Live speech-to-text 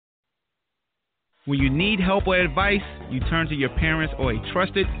When you need help or advice, you turn to your parents or a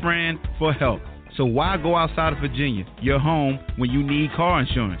trusted friend for help. So why go outside of Virginia, your home, when you need car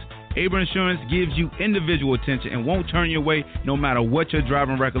insurance? Able Insurance gives you individual attention and won't turn you away no matter what your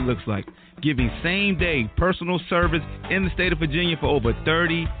driving record looks like. Giving same-day personal service in the state of Virginia for over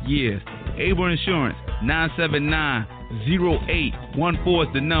 30 years. Able Insurance, 979-0814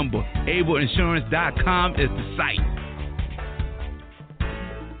 is the number. AbleInsurance.com is the site.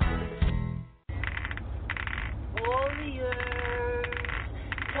 Warriors,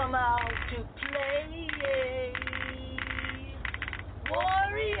 come out to play.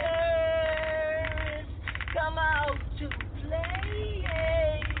 Warriors, come out to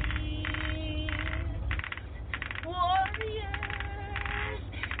play. Warriors,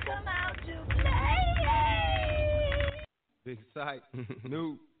 come out to play. Big sight,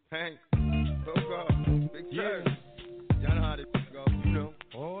 new, Hank, Coco, Big Church. Y'all know how this go, you know.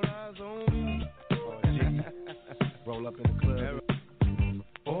 All eyes on me. Oh, yeah. Roll up in the club.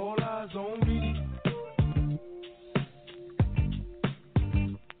 All eyes on me.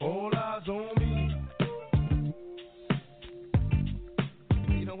 All eyes on me.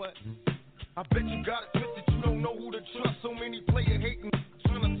 You know what? I bet you got it twisted. You don't know who to trust. So many player hating,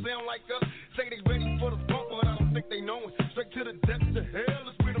 trying to sound like us. Say they ready for the bump, but I don't think they know it. Straight to the depths of hell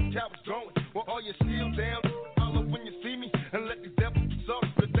is where them cowards going. Well, all you still down, holler when you see me, and let the devil suck.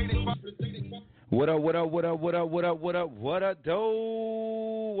 The day they fuck. What up, what up, what up, what up, what up, what up, what up,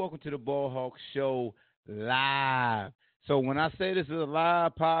 doe? Welcome to the Ball Hawk Show live. So when I say this is a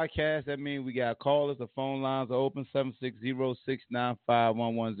live podcast, that means we got callers. The phone lines are open,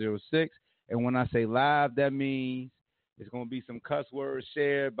 760-695-1106. And when I say live, that means it's going to be some cuss words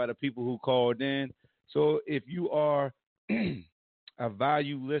shared by the people who called in. So if you are a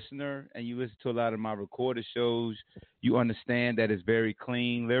value listener and you listen to a lot of my recorded shows, you understand that it's very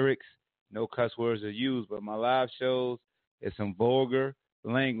clean lyrics. No cuss words are used, but my live shows is some vulgar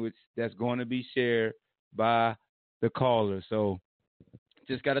language that's going to be shared by the caller. So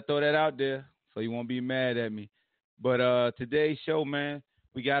just got to throw that out there so you won't be mad at me. But today's show, man,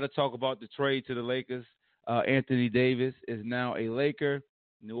 we got to talk about the trade to the Lakers. Anthony Davis is now a Laker.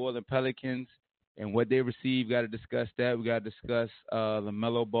 New Orleans Pelicans and what they received, got to discuss that. We got to discuss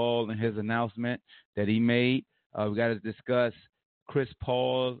LaMelo Ball and his announcement that he made. We got to discuss Chris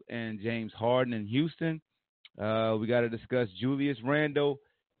Paul and James Harden in Houston. We got to discuss Julius Randle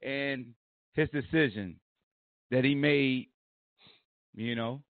and his decision that he made. You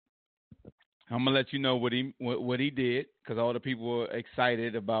know, I'm gonna let you know what he did because all the people were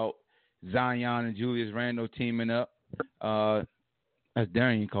excited about Zion and Julius Randle teaming up. That's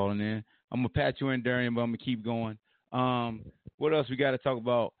Darian calling in. I'm gonna pat you in, Darian, but I'm gonna keep going. What else we got to talk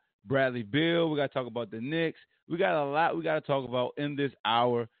about? Bradley Beal. We got to talk about the Knicks. We got a lot we got to talk about in this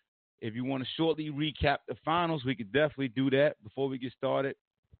hour. If you want to shortly recap the finals, we could definitely do that. Before we get started,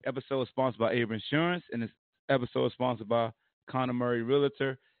 episode is sponsored by Able Insurance, and this episode is sponsored by Conor Murray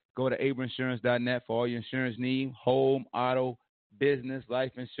Realtor. Go to ableinsurance.net for all your insurance needs, home, auto, business,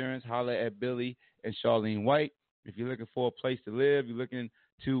 life insurance. Holler at Billy and Charlene White. If you're looking for a place to live, you're looking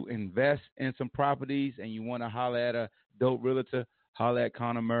to invest in some properties, and you want to holler at a dope realtor, holler at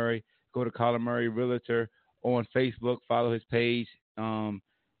Conor Murray. Go to Conor Murray Realtor on Facebook. Follow his page.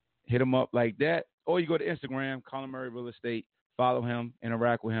 Hit him up like that. Or you go to Instagram, Conor Murray Real Estate. Follow him.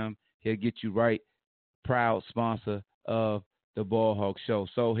 Interact with him. He'll get you right. Proud sponsor of the Ball Hawk Show.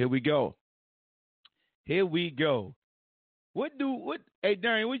 So here we go. Hey, Darian, what do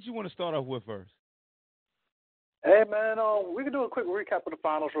you want to start off with first? Hey, man, we can do a quick recap of the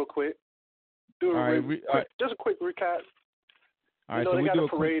finals real quick. Just a quick recap. All right, so they got a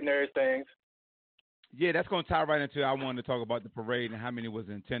parade and everything. Yeah, that's going to tie right into I wanted to talk about the parade and how many was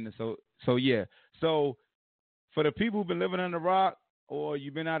in attendance. So yeah. So for the people who've been living under the rock or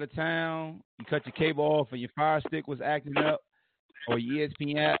you've been out of town, you cut your cable off and your Fire Stick was acting up or your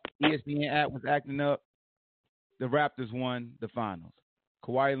ESPN app was acting up, the Raptors won the finals.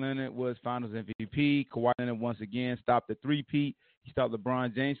 Kawhi Leonard was finals MVP. Kawhi Leonard once again stopped the three-peat. He stopped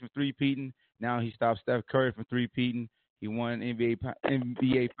LeBron James from three-peating. Now he stopped Steph Curry from three-peating. He won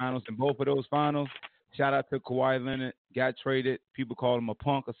NBA finals in both of those finals. Shout out to Kawhi Leonard. Got traded. People call him a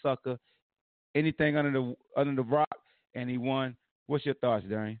punk, a sucker, anything under the rock, and he won. What's your thoughts,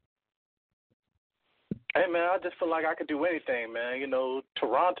 Darian? Hey, man, I just feel like I could do anything, man. You know,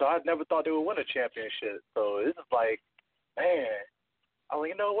 Toronto, I never thought they would win a championship. So this is like, man,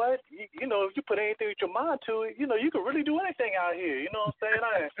 you know what? You know, if you put anything with your mind to it, you know, you can really do anything out here. You know what I'm saying?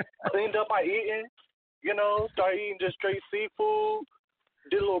 I cleaned up my eating, you know, started eating just straight seafood,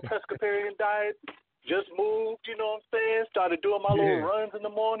 did a little pescatarian diet, just moved, you know what I'm saying? Started doing my little runs in the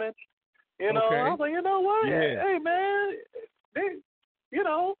morning. You know, Okay. I was like, you know what? Yeah. Hey, man,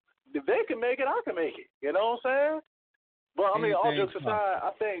 if they can make it, I can make it. You know what I'm saying? But, I mean, all jokes aside,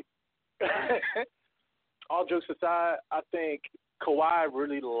 I think Kawhi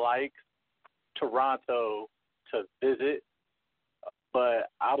really likes Toronto to visit, but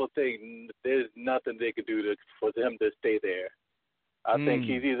I don't think there's nothing they could do for them to stay there. I think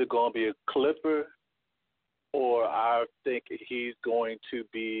he's either going to be a Clipper or I think he's going to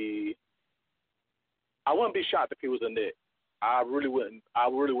be – I wouldn't be shocked if he was a Knick. I really wouldn't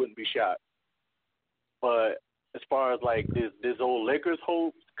be shocked. But as far as, like, this old Lakers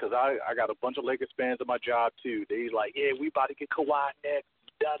hope, because I got a bunch of Lakers fans at my job, too. They like, yeah, we about to get Kawhi next,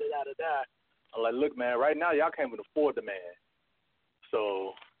 da-da-da-da-da. I'm like, look, man, right now y'all can't even afford the man.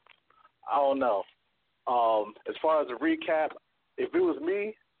 So, I don't know. As far as a recap, if it was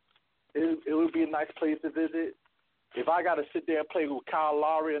me, it would be a nice place to visit. If I got to sit there and play with Kyle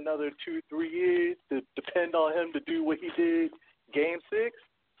Lowry another 2-3 years to depend on him to do what he did Game 6,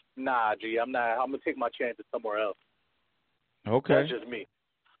 nah, G, I'm not. I'm going to take my chances somewhere else. Okay. That's just me.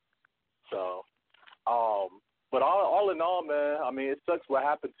 So, but all in all, man, I mean, it sucks what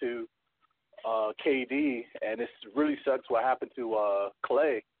happened to KD, and it really sucks what happened to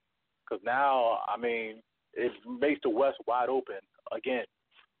Clay, because now, I mean, it makes the West wide open again.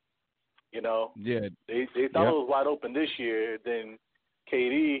 You know, Yeah, they thought it was wide open this year. Then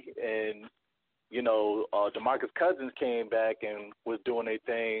KD and DeMarcus Cousins came back and was doing their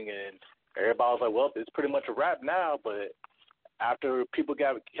thing, and everybody was like, "Well, it's pretty much a wrap now." But after people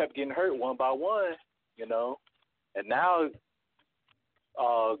kept getting hurt one by one, and now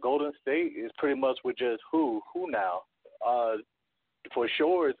Golden State is pretty much with just who now. For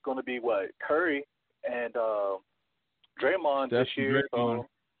sure, it's going to be what Curry and Draymond this year. Draymond.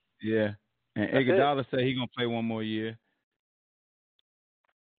 Yeah, and Iguodala said he's gonna play one more year.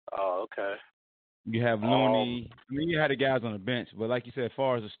 Oh, okay. You have Looney. I mean, you had the guys on the bench, but like you said, as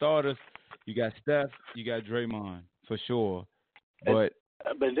far as the starters, you got Steph, you got Draymond for sure. But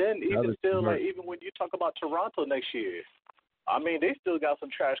then even when you talk about Toronto next year, I mean, they still got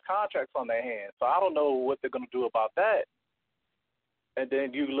some trash contracts on their hands, so I don't know what they're gonna do about that. And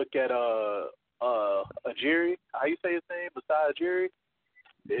then you look at Ajiri, how you say his name? Besides Ajiri,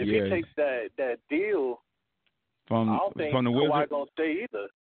 if he takes that deal, I don't think Kawhi gonna stay either.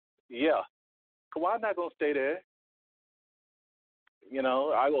 Yeah, Kawhi not gonna stay there.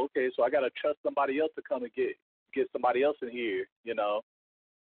 I go, okay, so I gotta trust somebody else to come and get somebody else in here.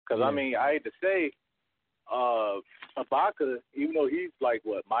 Because I mean, I hate to say, Ibaka, even though he's like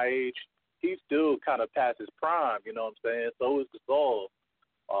my age, he's still kind of past his prime. You know what I'm saying? So is Gasol.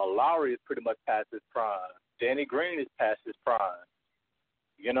 Lowry is pretty much past his prime. Danny Green is past his prime.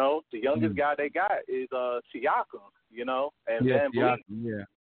 The youngest guy they got is Siakam, and Van Vliet.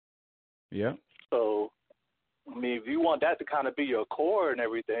 Yeah. So, I mean, if you want that to kind of be your core and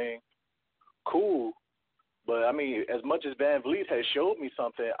everything, cool. But, I mean, as much as Van Vliet has showed me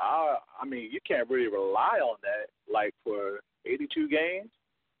something, I mean, you can't really rely on that, like, for 82 games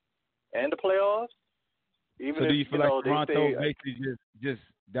and the playoffs. Even do you feel like Toronto basically just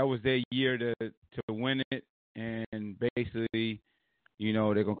that was their year to win it, and basically, they're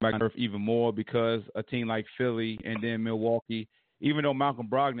going to come back to earth even more because a team like Philly and then Milwaukee, even though Malcolm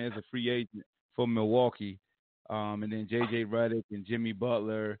Brogdon is a free agent for Milwaukee, and then J.J. Redick and Jimmy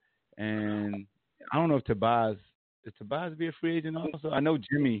Butler, and I don't know if Tobias be a free agent also? I know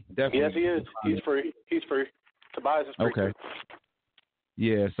Jimmy definitely. Yes, he is. He's free. Tobias is free. Okay.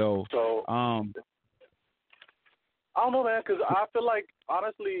 Yeah, so I don't know, man, because I feel like,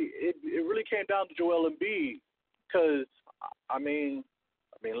 honestly, it really came down to Joel Embiid because, I mean,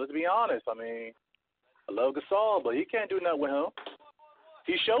 let's be honest. I mean, I love Gasol, but he can't do nothing with him.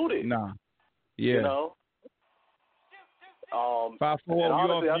 He showed it. Nah. Yeah. 5-4,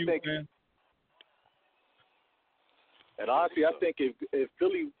 honestly, I think if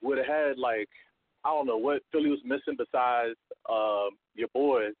Philly would have had, like, I don't know what Philly was missing besides your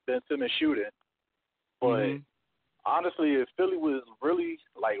boy, Ben Simmons shooting. But honestly, if Philly was really,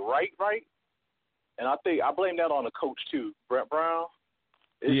 like, right, and I blame that on the coach, too, Brett Brown.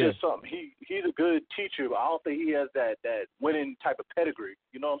 It's just something. He's a good teacher, but I don't think he has that winning type of pedigree.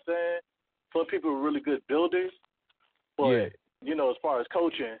 You know what I'm saying? Some people are really good builders, but, as far as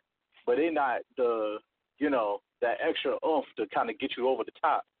coaching, but they're not that extra oomph to kind of get you over the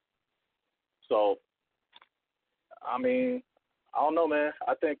top. So, I mean, I don't know, man.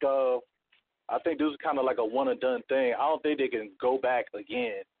 I think this is kind of like a one-and-done thing. I don't think they can go back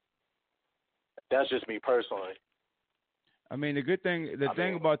again. That's just me personally. I mean, the good thing,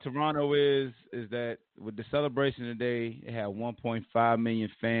 thing about Toronto is that with the celebration today, it had 1.5 million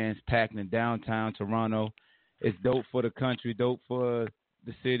fans packed in downtown Toronto. It's dope for the country, dope for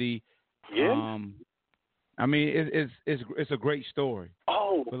the city. Yeah. I mean, it's a great story.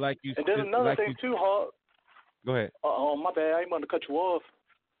 Oh, but like you, and there's another thing too, Hawk. Go ahead. My bad. I didn't want to cut you off.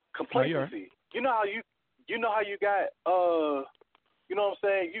 Complacency. No, right. You know how you got you know what I'm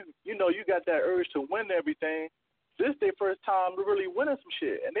saying? You know you got that urge to win everything. This is their first time really winning some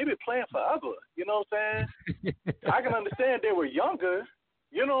shit, and they've been playing forever. You know what I'm saying? I can understand they were younger.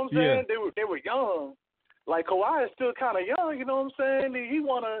 You know what I'm saying? Yeah. They were young. Like Kawhi is still kind of young. You know what I'm saying? He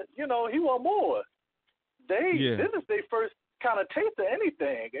want more. This is their first kind of taste of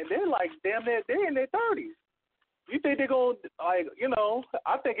anything, and they're like damn near they're in their 30s. You think they're gonna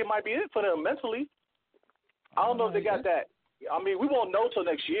I think it might be it for them mentally. I don't know if they got that. I mean, we won't know till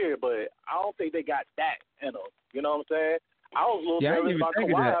next year, but I don't think they got that in them. You know what I'm saying? I was a little nervous about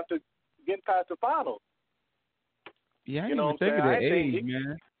Kawhi after getting past the finals. Yeah, I didn't even think of that age,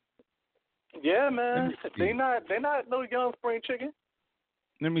 man. Yeah, man. They not no young spring chicken.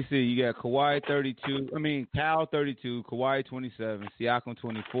 Let me see. You got Kawhi 32. I mean, Cal 32, Kawhi 27, Siakam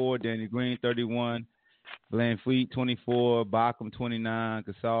 24, Danny Green 31, VanVleet 24, Bakum 29,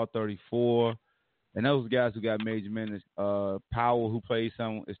 Gasol 34. And those guys who got major minutes, Powell, who plays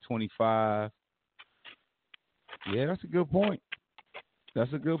some, is 25. Yeah, that's a good point. I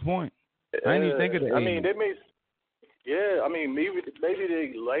didn't even think of the age. I mean, they may. Yeah, I mean, maybe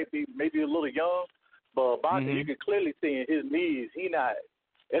they like maybe a little young, but Bonta, you can clearly see in his knees, it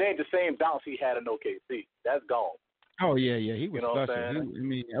ain't the same bounce he had in OKC. That's gone. Oh yeah, he was special.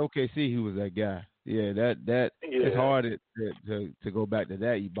 OKC, he was that guy. Yeah, that it's hard to go back to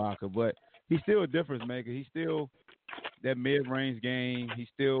that Ibaka, but he's still a difference maker. He's still that mid-range game. He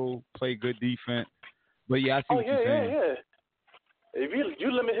still play good defense. But yeah, I see what you're saying. Yeah. If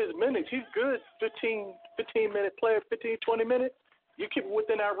you limit his minutes, he's good. 15-minute player, 20 minutes. You keep him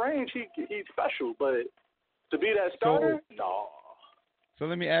within that range, he's special. But to be that starter, no. So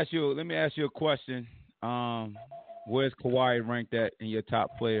let me ask you a question. Where's Kawhi ranked at in your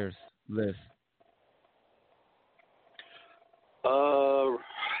top players list?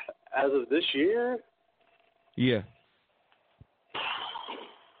 As of this year? Yeah.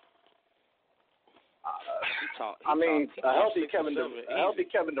 A healthy Kevin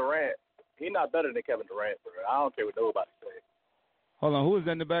Durant. He's not better than Kevin Durant, bro. I don't care what nobody says. Hold on, who is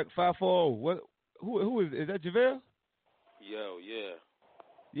that in the back? 540. What? Who is that? JaVale? Yo, yeah.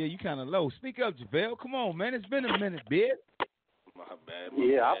 Yeah, you kind of low. Speak up, JaVale. Come on, man. It's been a minute, bitch. My bad.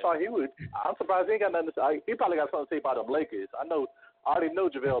 I thought he would. I'm surprised he ain't got nothing to say. He probably got something to say about them Lakers. I already know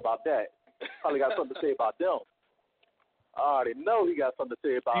JaVale about that. Probably got something to say about them. I already know he got something to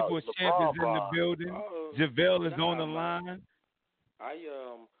say about People's Champ is in the building. JaVale is on the line.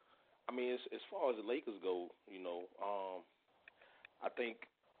 I mean, as far as the Lakers go, I think,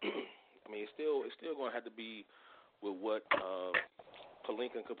 it's still going to have to be with what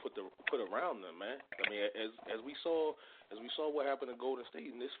Pelinka could put around them, man. I mean, as we saw what happened to Golden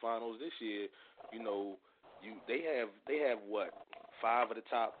State in this finals this year, they have what, 5 of the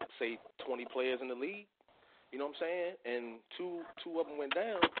top, say, 20 players in the league. You know what I'm saying? And two of them went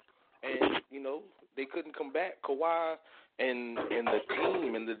down, and they couldn't come back. Kawhi and the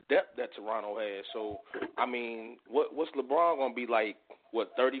team and the depth that Toronto has. So I mean, what's LeBron gonna be like?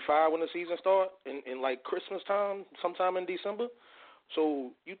 What, 35 when the season starts in like Christmas time, sometime in December?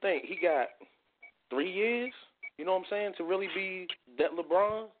 So you think he got 3 years? You know what I'm saying, to really be that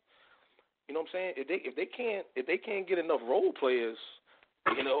LeBron? You know what I'm saying? If they can't get enough role players,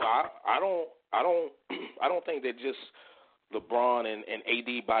 I don't think that just LeBron and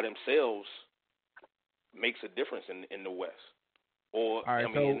AD by themselves makes a difference in the West, or right,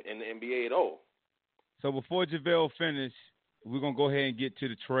 in the NBA at all. So before JaVale finish, we're gonna go ahead and get to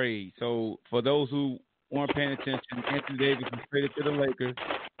the trade. So for those who weren't paying attention, Anthony Davis was traded to the Lakers.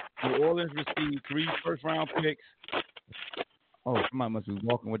 New Orleans received 3 first-round picks. Oh, somebody must be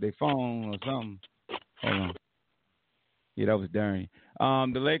walking with their phone or something. Hold on. Yeah, that was Darian.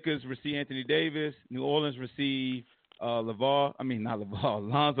 The Lakers received Anthony Davis. New Orleans received Lonzo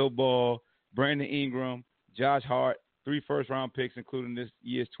Ball, Brandon Ingram, Josh Hart, 3 first-round picks, including this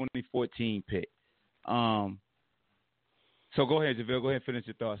year's 2014 pick. So go ahead, JaVale. Go ahead and finish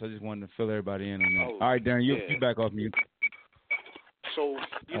your thoughts. I just wanted to fill everybody in on that. All right, Darren, you back off mute. So,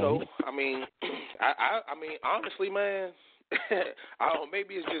 I mean, honestly, man, I don't know,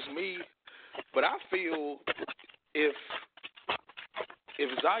 maybe it's just me, but I feel if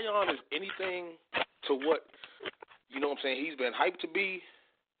Zion is anything to what, he's been hyped to be,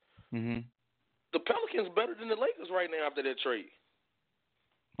 the Pelicans better than the Lakers right now after that trade.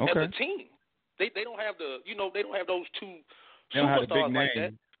 Okay. As a team, they don't have they don't have those two They don't have the superstars big like that.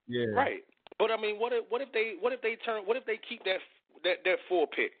 name. Yeah. Right. But I mean, what if they keep that 4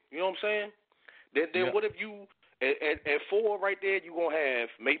 pick? You know what I'm saying? Then what if you at 4 right there you gonna have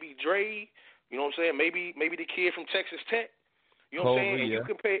maybe Dre? You know what I'm saying? Maybe the kid from Texas Tech. You know what I'm saying? And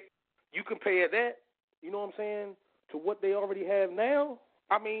you compare that. You know what I'm saying, to what they already have now.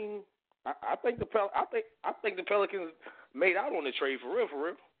 I mean, I think the Pelicans made out on the trade for real.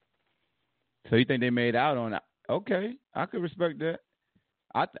 So you think they made out on it? Okay, I could respect that.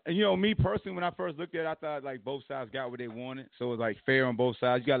 Me personally, when I first looked at it, I thought like both sides got what they wanted, so it was like fair on both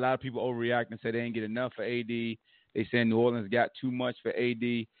sides. You got a lot of people overreacting, say they didn't get enough for AD. They saying New Orleans got too much for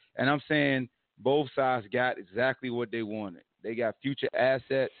AD, and I'm saying both sides got exactly what they wanted. They got future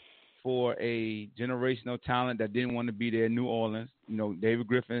assets for a generational talent that didn't want to be there in New Orleans. You know, David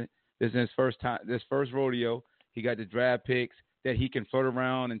Griffin, this is his first rodeo. He got the draft picks that he can float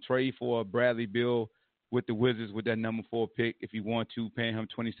around and trade for Bradley Beal with the Wizards with that number 4 pick if you want to, paying him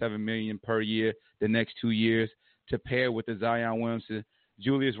 $27 million per year the next 2 years to pair with the Zion Williamson.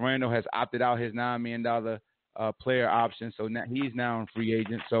 Julius Randle has opted out his $9 million player option, so now he's now a free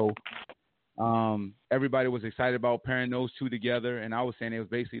agent. So everybody was excited about pairing those two together, and I was saying it was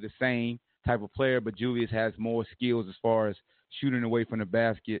basically the same type of player, but Julius has more skills as far as shooting away from the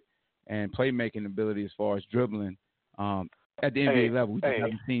basket and playmaking ability as far as dribbling at the NBA level. We just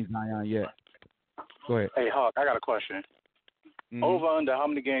haven't seen Zion yet. Go ahead. Hey, Hawk, I got a question. Mm-hmm. Over under, how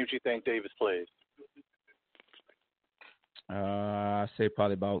many games do you think Davis plays? I say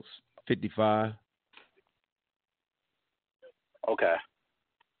probably about 55. Okay.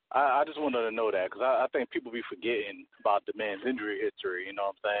 I just wanted to know that because I think people be forgetting about the man's injury history, you know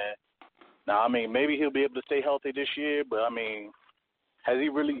what I'm saying? Now, I mean, maybe he'll be able to stay healthy this year, but, I mean, has he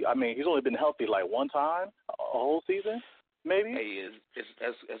really – I mean, he's only been healthy like one time a whole season? Maybe. Hey,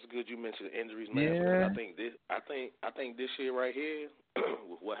 it's good you mentioned injuries, man. Yeah. Because I think this year right here,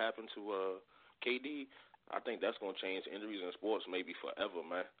 with what happened to KD, I think that's gonna change injuries in sports maybe forever,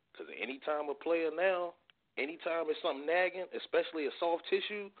 man. Because anytime a player now, anytime it's something nagging, especially a soft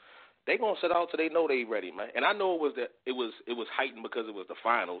tissue, they gonna sit out till they know they ready, man. And I know it was heightened because it was the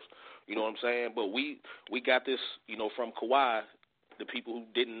finals, you know what I'm saying? But we got this, from Kawhi. The people who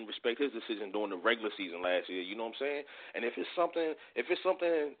didn't respect his decision during the regular season last year, you know what I'm saying? And if it's something,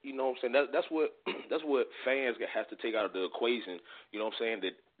 you know what I'm saying, that's what fans have to take out of the equation, you know what I'm saying?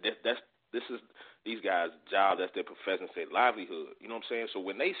 This is these guys' job, that's their profession, their livelihood, you know what I'm saying? So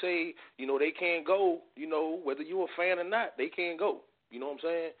when they say, they can't go, whether you're a fan or not, they can't go, you know what I'm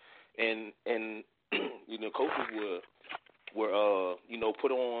saying? And coaches were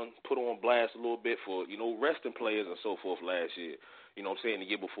put on blast a little bit for, resting players and so forth last year. You know what I'm saying, the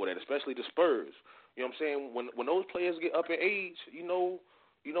year before that, especially the Spurs. You know what I'm saying? When those players get up in age,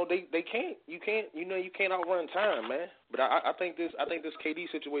 they can't you can't outrun time, man. But I think this KD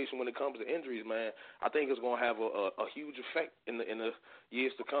situation when it comes to injuries, man, I think it's gonna have a huge effect in the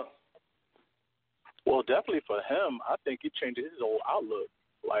years to come. Well, definitely for him, I think he changes his whole outlook.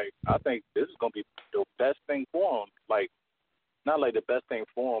 Like, I think this is gonna be the best thing for him. Like, not like the best thing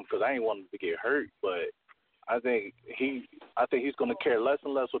for him because I ain't want him to get hurt, but I think he's going to care less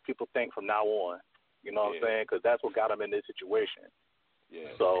and less what people think from now on. You know what I'm saying? Because that's what got him in this situation.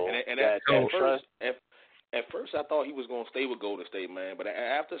 Yeah. So at first I thought he was going to stay with Golden State, man. But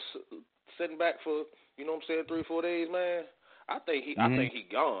after sitting back for 3 or 4 days, man, I think he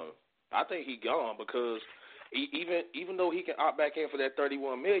gone. I think he gone because even though he can opt back in for that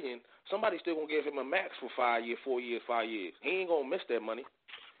 $31 million, somebody's still gonna give him a max for 5 years, 4 years, 5 years. He ain't gonna miss that money.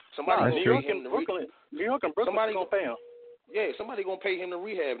 New York and Brooklyn gonna pay him. Yeah, somebody gonna pay him to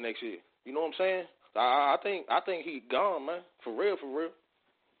rehab next year. You know what I'm saying? I think he gone, man. For real.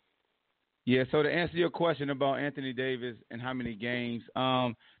 Yeah, so to answer your question about Anthony Davis and how many games,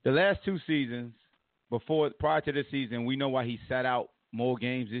 the last 2 seasons, prior to this season, we know why he sat out more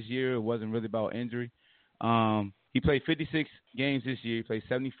games this year. It wasn't really about injury. He played 56 games this year. He played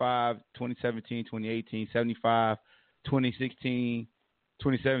 75, 2017, 2018, 75, 2016,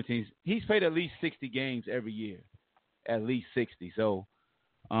 2017. He's played at least 60 games every year, at least 60. So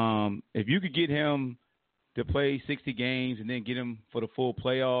if you could get him to play 60 games and then get him for the full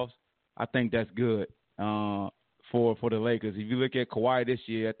playoffs, I think that's good for the Lakers. If you look at Kawhi this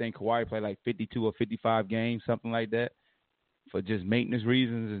year, I think Kawhi played like 52 or 55 games, something like that, for just maintenance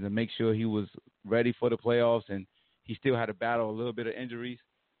reasons and to make sure he was ready for the playoffs. And he still had to battle a little bit of injuries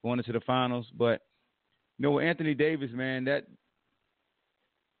going into the finals. But, with Anthony Davis, man, that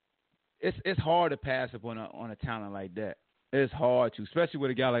it's hard to pass up on a talent like that. It's hard to, especially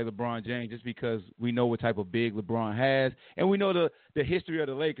with a guy like LeBron James, just because we know what type of big LeBron has, and we know the history of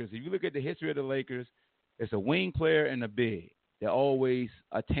the Lakers. If you look at the history of the Lakers, it's a wing player and a big. They're always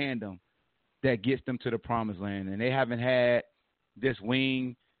a tandem that gets them to the promised land, and they haven't had this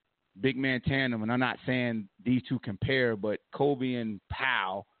wing big man tandem. And I'm not saying these two compare, but Kobe and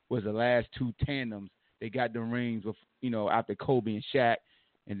Powell was the last two tandems. They got the rings with, after Kobe and Shaq,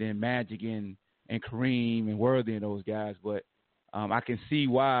 and then Magic and Kareem and Worthy and those guys. But I can see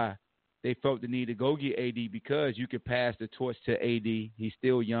why they felt the need to go get AD, because you could pass the torch to AD. He's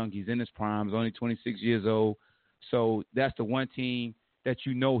still young. He's in his prime. He's only 26 years old. So that's the one team that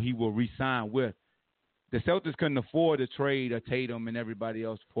he will re-sign with. The Celtics couldn't afford to trade a Tatum and everybody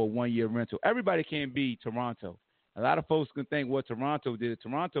else for a one-year rental. Everybody can't be Toronto. A lot of folks can think what Toronto did.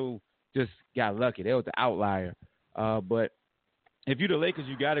 Toronto just got lucky. They were the outlier. But if you're the Lakers,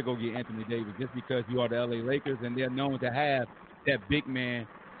 you got to go get Anthony Davis just because you are the L.A. Lakers, and they're known to have that big man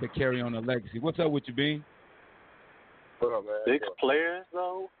to carry on the legacy. What's up with you, Bean? What up, man? 6 players,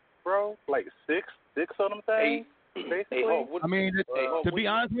 though, bro? Like six of them things, basically? To be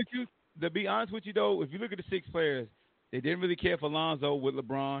honest with you, though, if you look at the 6 players, they didn't really care for Lonzo with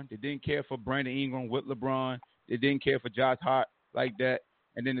LeBron. They didn't care for Brandon Ingram with LeBron. They didn't care for Josh Hart like that.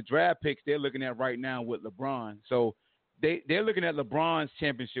 And then the draft picks they're looking at right now with LeBron. So they're looking at LeBron's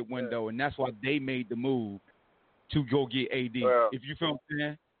championship window, and that's why they made the move to go get AD. Well, if you feel what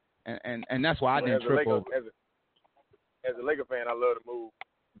I'm saying? And that's why I didn't trip over. As a Laker fan, I love the move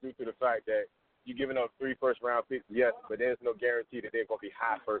due to the fact that you're giving up 3 first-round picks, yes, but there's no guarantee that they're going to be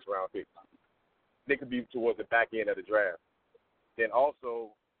high first-round picks. They could be towards the back end of the draft. Then also,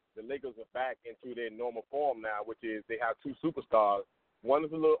 the Lakers are back into their normal form now, which is they have 2 superstars. One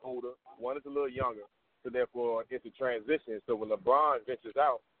is a little older, one is a little younger, so therefore it's a transition. So when LeBron ventures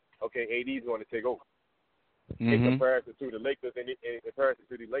out, okay, AD is going to take over. In comparison to the Lakers, and in comparison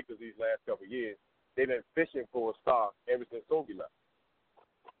to the Lakers these last couple of years, they've been fishing for a star ever since Kobe left.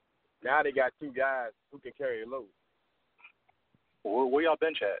 Now they got 2 guys who can carry a load. Where y'all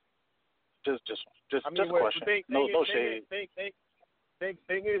bench at? Just a question. No shade.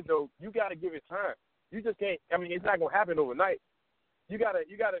 Thing is though, you got to give it time. You just can't. I mean, it's not gonna happen overnight. You gotta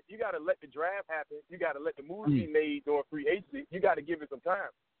let the draft happen. You gotta let the moves be made during free agency. You gotta give it some time.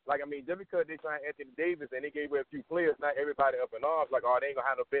 Like, I mean, just because they signed Anthony Davis and they gave away a few players, not everybody up in arms like, oh, they ain't gonna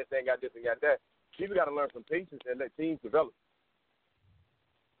have no best, they ain't got this and got that. People gotta learn some patience and let teams develop.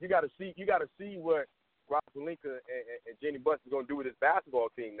 You gotta see what Rob Pelinka and Jenny Buss is gonna do with his basketball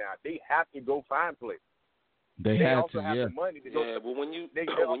team now. They have to go find players. They have also to, have yeah. the money to go. Yeah, but when you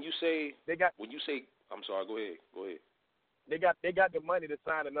say, I'm sorry, go ahead. They got the money to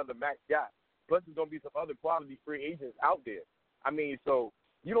sign another max guy. Plus, there's gonna be some other quality free agents out there. I mean, so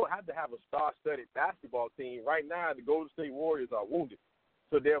you don't have to have a star-studded basketball team right now. The Golden State Warriors are wounded,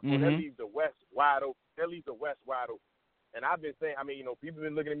 so therefore that leaves the West wide open. And I've been saying, I mean, people have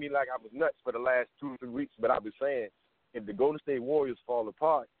been looking at me like I was nuts for the last 2 or 3 weeks, but I've been saying, if the Golden State Warriors fall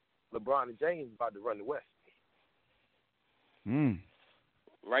apart, LeBron and James is about to run the West.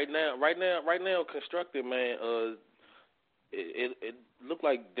 Right now, constructed, man. It looked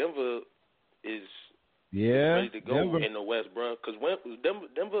like Denver is ready to go in the West, bro. Because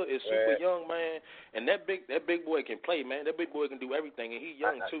Denver is super young, man, and that big boy can play, man. That big boy can do everything, and he's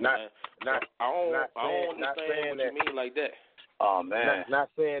young too, man. I don't understand what you mean like that. Oh man, not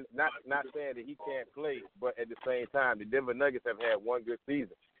saying that he can't play, but at the same time, the Denver Nuggets have had one good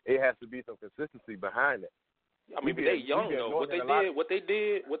season. It has to be some consistency behind it. I mean, but they young though. What they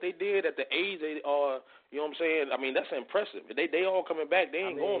did at the age they are, you know what I'm saying? I mean, that's impressive. They all coming back. They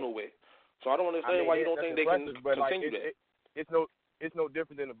ain't going nowhere. So I don't understand why you don't think they can continue that. It's no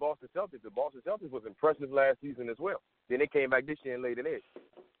different than the Boston Celtics. The Boston Celtics was impressive last season as well. Then they came back this year and laid an egg.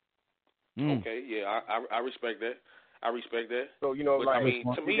 Okay, yeah, I respect that. So but, like, I mean,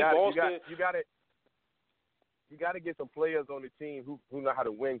 to me, Boston, you got to get some players on the team who know how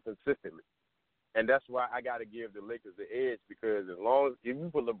to win consistently. And that's why I got to give the Lakers the edge, because if you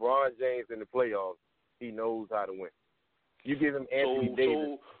put LeBron James in the playoffs, he knows how to win. You give him Anthony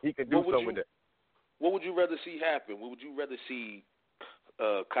Davis, he can do something with that. What would you rather see happen? Would you rather see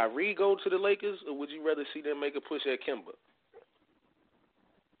Kyrie go to the Lakers, or would you rather see them make a push at Kemba?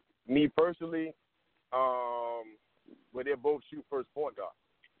 Me personally, they both shoot first point guard.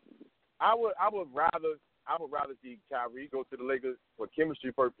 I would rather see Kyrie go to the Lakers for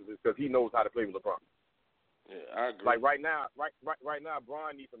chemistry purposes, because he knows how to play with LeBron. Yeah, I agree. Like right now,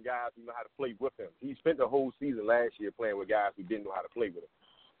 Bron needs some guys who know how to play with him. He spent the whole season last year playing with guys who didn't know how to play with him.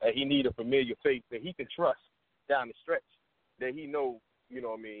 And he need a familiar face that he can trust down the stretch, that he know, he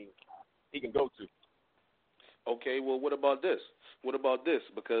can go to. Okay, well, what about this?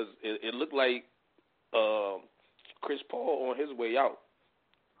 Because it looked like Chris Paul on his way out.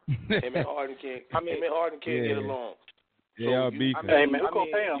 Him and Harden can't get along. They are beefing. Hey, man, who's going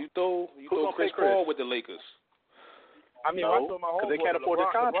to pay him? You throw Chris Paul with the Lakers. I mean, no, because they can't afford his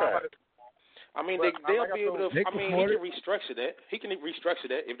contract. I mean, they'll be able to. I mean, he can restructure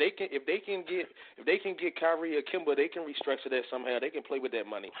that. If they can get Kyrie or Kimba, they can restructure that somehow. They can play with that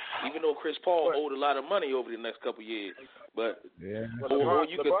money. Even though Chris Paul owed a lot of money over the next couple of years, but or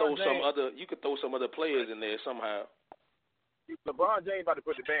you could throw some other players in there somehow. LeBron James about to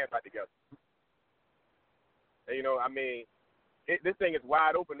put the band back together. And, I mean, this thing is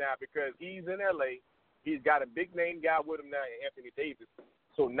wide open now because he's in L.A. He's got a big name guy with him now, Anthony Davis.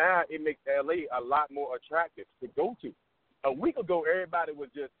 So now it makes L.A. a lot more attractive to go to. A week ago, everybody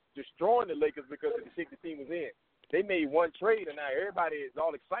was just destroying the Lakers because of the shape the team was in. They made one trade, and now everybody is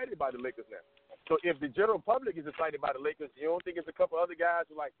all excited about the Lakers now. So if the general public is excited about the Lakers, you don't think it's a couple other guys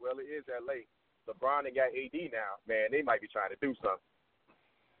who are like, well, it is L.A. LeBron and got AD now. Man, they might be trying to do something.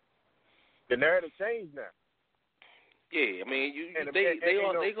 The narrative changed now. Yeah, I mean,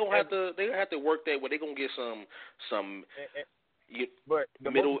 they gonna have to work that where they gonna get some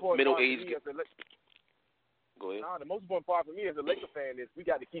middle age. Go ahead. No, the most important part for me as a Laker fan is we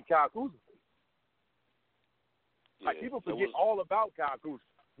got to keep Kyle Kuzma. Like people forget all about Kyle Kuzma.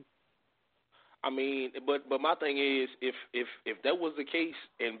 I mean, but my thing is, if that was the case,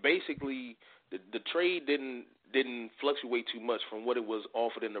 and basically the trade didn't fluctuate too much from what it was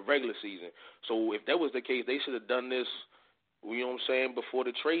offered in the regular season. So if that was the case, they should have done this, you know what I'm saying, before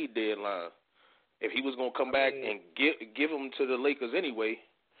the trade deadline. If he was going to come back and give him to the Lakers anyway,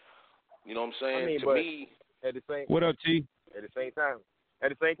 you know what I'm saying? To me, at the same what up, T? At the same time,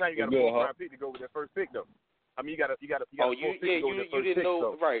 you got a fourth-round pick to go with that first pick, though. I mean, you got a you didn't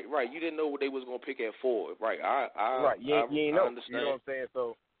know, right? You didn't know what they was going to pick at 4, right? You ain't know. Understand. You know what I'm saying?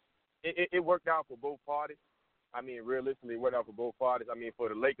 So it worked out for both parties. I mean, realistically, it worked out for both parties. I mean, for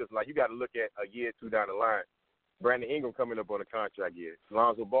the Lakers, like you got to look at a year or two down the line. Brandon Ingram coming up on a contract year.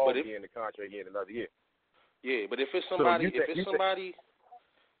 Lonzo Ball getting the contract again another year. Yeah, but if it's somebody, if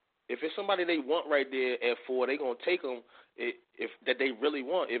it's somebody they want right there at 4, they gonna take them. If that they really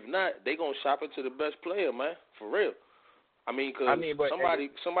want. If not, they gonna shop it to the best player, man. For real. I mean, because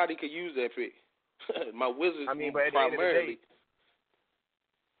somebody could use that pick. My Wizards primarily.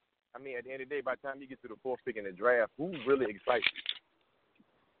 At the end of the day, by the time you get to the 4th pick in the draft, who's really excited?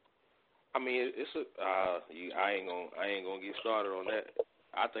 I mean, I ain't gonna get started on that.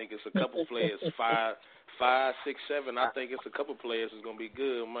 I think it's a couple players, 5, 6, 7. I think it's a couple players that's gonna be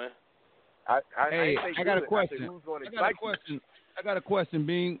good, man. I got a question. I got a question,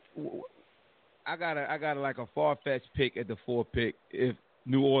 Bean. I got like a far-fetched pick at the 4th pick if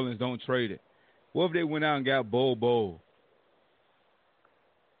New Orleans don't trade it. What if they went out and got Bol?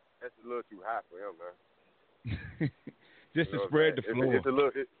 That's a little too high for him, man. Just to spread the floor. It's a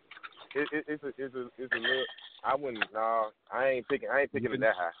little. It's a little. I wouldn't. No, I ain't picking it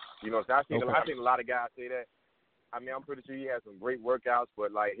that high. You know, so I think a lot of guys say that. I mean, I'm pretty sure he has some great workouts,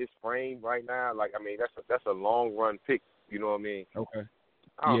 but like his frame right now, like I mean, that's a long run pick. You know what I mean? Okay.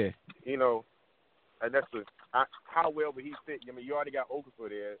 Yeah. You know, and how well would he fit? I mean, you already got Okafor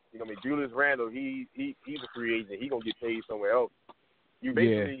there. You know, what I mean, Julius Randle, he's a free agent. He gonna get paid somewhere else. You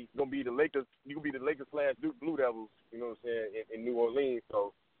basically gonna be the Lakers. You gonna be the Lakers / Blue Devils. You know what I'm saying? In New Orleans.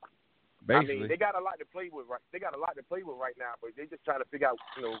 So basically, I mean, they got a lot to play with. Right? They got a lot to play with right now, but they just trying to figure out,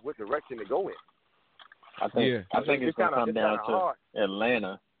 you know, what direction to go in. I think it's gonna come down to hard.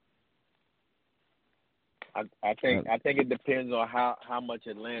 Atlanta. I think it depends on how much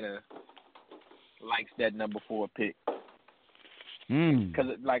Atlanta likes that number 4 pick.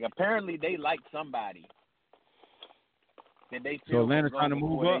 Because like apparently they like somebody. That they feel so Atlanta trying to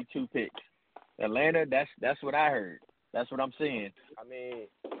move up. 2 picks. Atlanta, that's what I heard. That's what I'm seeing. I mean,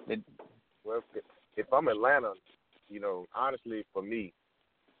 well, if I'm Atlanta, you know, honestly, for me,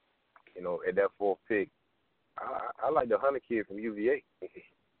 you know, at that 4th pick, I like the Hunter kid from UVA.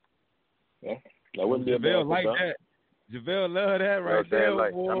 Yeah, that wouldn't be a JaVale like that. JaVale love that right there.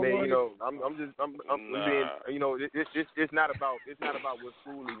 Like, I mean, you know, I'm being, you know, it's not about what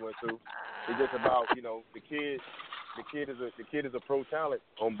school he went to. It's just about, you know, the kid is a pro talent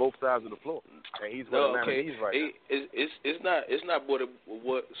on both sides of the floor, and he's what Atlanta needs right now. It's not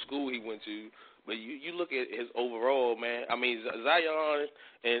what school he went to, but you look at his overall, man. I mean, Zion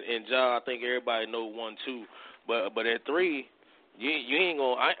and Ja, I think everybody know 1, 2, but at 3, you ain't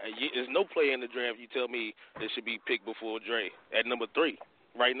gonna. There's no player in the draft you tell me that should be picked before Dre at number 3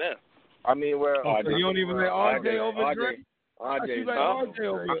 right now. I mean, well, so you don't even let RJ over Dre? I thought you like RJ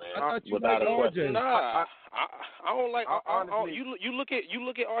over here. I thought you Without like a RJ. question. Nah, I don't like. honestly, you look at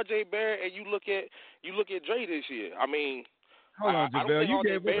R.J. Barrett and you look at Dre this year. I mean, Hold on, I don't JaVale. think You R.J.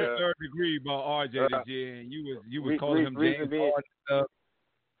 gave us Barrett. a third degree about RJ this year, and you was calling him James Harden and stuff.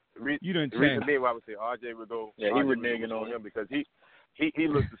 You didn't change. Reason being why I would say RJ would go. Yeah, he RJ would reneging go on him because he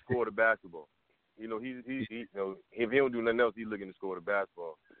looks to score the basketball. You know, he you know, if he don't do nothing else, he's looking to score the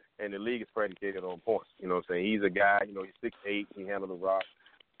basketball. And the league is predicated on points. You know what I'm saying? He's a guy, you know, he's 6'8", he handles the rock,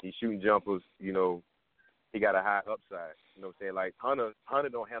 he's shooting jumpers, you know, he got a high upside. You know what I'm saying? Like Hunter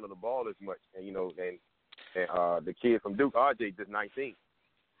don't handle the ball as much. And you know, and the kid from Duke, RJ, just 19.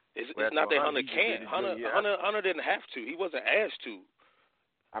 It's not that Hunter can't. Hunter didn't have to. He wasn't asked to.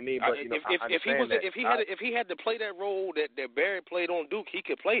 I mean, but you know, if he had to play that role that Barrett played on Duke, he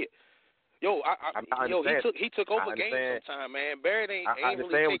could play it. He took over games sometime, man. Barrett ain't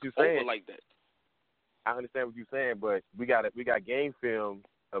really take over like that. I understand what you're saying, but we got game film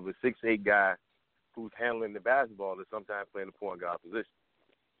of a 6'8" guy who's handling the basketball and sometimes playing the point guard position.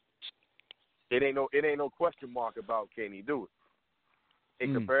 It ain't no question mark about can he do it.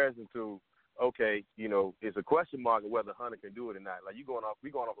 In comparison to, okay, you know, it's a question mark of whether Hunter can do it or not. Like we going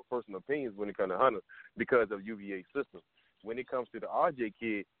off of personal opinions when it comes to Hunter because of UVA system. When it comes to the RJ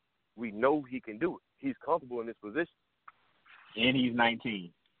kid, we know he can do it. He's comfortable in this position. And he's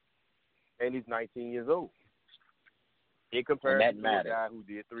 19. And he's 19 years old. In comparison to a guy who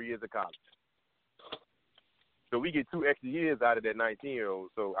did 3 years of college. So we get 2 extra years out of that 19-year-old.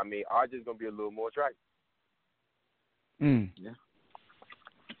 So, I mean, RJ's going to be a little more attractive. Yeah.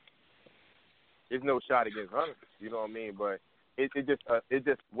 There's no shot against Hunter, you know what I mean? But it's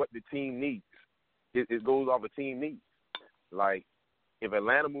just what the team needs. It goes off a team needs. Like, if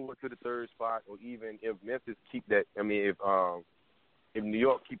Atlanta moves to the 3rd spot, or even if Memphis keep that, I mean, if New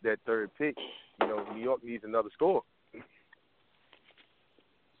York keep that 3rd pick, you know, New York needs another score.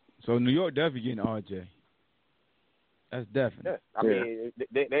 So New York definitely getting RJ. That's definite. Yeah. I mean,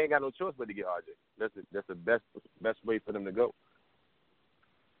 they ain't got no choice but to get RJ. That's the best way for them to go.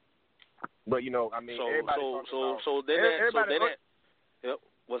 But you know, I mean,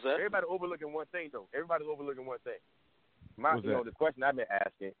 what's that? Everybody overlooking one thing though. Everybody's overlooking one thing. The question I've been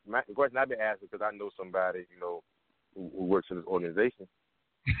asking, because I know somebody, you know, who works in this organization.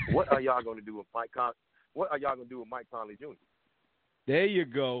 What are y'all going to do with Mike Conley? What are y'all going to do with Mike Conley Jr.? There you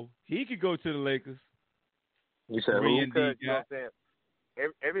go. He could go to the Lakers. You said who? Because, you know what I'm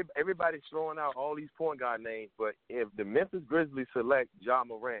saying? Everybody's throwing out all these point guard names, but if the Memphis Grizzlies select Ja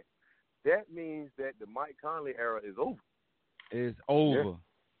Morant, that means that the Mike Conley era is over. It's over. Yeah.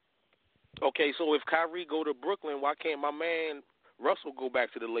 Okay, so if Kyrie go to Brooklyn, why can't my man Russell go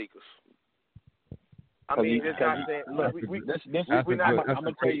back to the Lakers? I mean, it's not saying. Look, I'm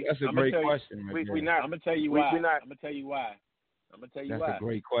gonna tell you. That's a great question. I'm gonna tell you why. That's a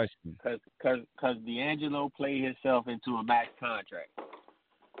great question. Because D'Angelo played himself into a max contract,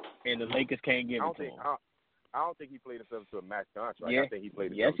 and the Lakers can't give it to him. I don't think he played himself into a max contract. Yeah. I think he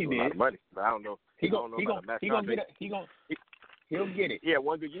played himself into a lot of money. But I don't know. He'll get it. Yeah,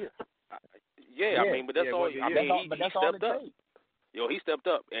 one good year. I mean, but that's all. I mean, he stepped up. Yo, he stepped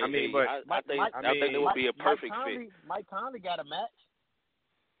up. And I think it would be a perfect fit. Mike Conley got a match.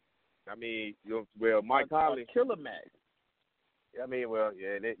 I mean, Mike Conley killer match. I mean, well,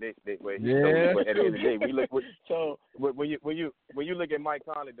 yeah, they at the end of the day, we look. So when you look at Mike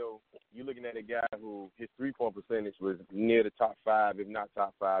Conley though, you're looking at a guy who his 3-point percentage was near the top 5, if not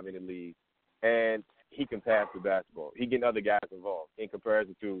top 5 in the league, and he can pass the basketball. He getting other guys involved in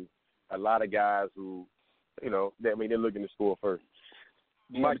comparison to a lot of guys who, you know, they're looking to score first.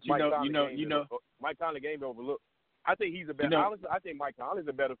 Yeah, Mike Conley game overlooked. I think he's a better. Honestly, I think Mike Conley's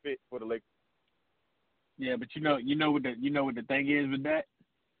a better fit for the Lakers. Yeah, but you know what the thing is with that?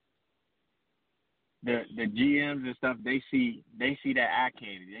 The GMs and stuff, they see that eye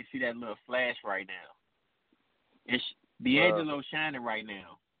candy. They see that little flash right now. It's D'Angelo shining right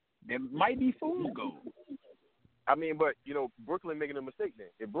now. There might be food gold. I mean, but you know, Brooklyn making a mistake. Then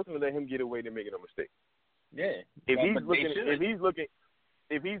if Brooklyn let him get away, they're making a mistake. Yeah. If he's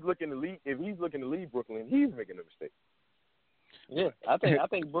looking to leave Brooklyn, he's making a mistake. Yeah, I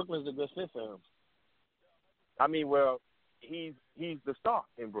think Brooklyn's a good fit for him. I mean, well, he's the star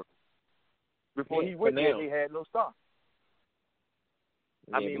in Brooklyn. Before he went there, he had no star.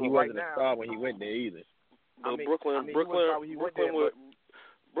 Yeah, I mean, he wasn't a star when he went there either. But Brooklyn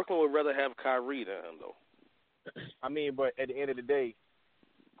would rather have Kyrie than him, though. I mean, but at the end of the day,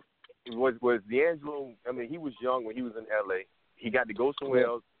 was D'Angelo? I mean, he was young when he was in LA. He got to go somewhere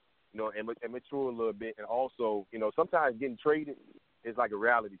else, you know, and mature a little bit. And also, you know, sometimes getting traded is like a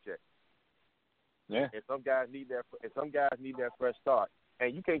reality check. Yeah. And some guys need that fresh start.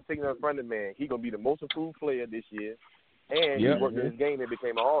 And you can't take it in front of the man. He's gonna be the most improved player this year. And he worked in his game and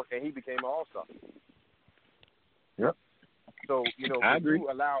became an all-star. Yep. So, I if agree.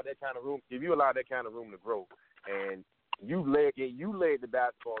 you allow that kind of room to grow, and you led the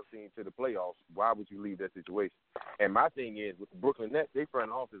basketball team to the playoffs, why would you leave that situation? And my thing is, with the Brooklyn Nets, their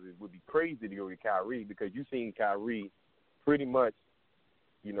front office would be crazy to go to Kyrie, because you've seen Kyrie pretty much,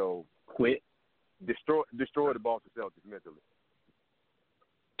 quit, destroy the Boston Celtics mentally.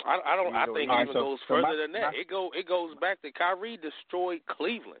 I think it even goes further than that. It goes back to Kyrie destroyed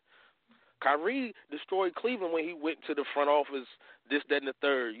Cleveland. Kyrie destroyed Cleveland when he went to the front office, this, that, and the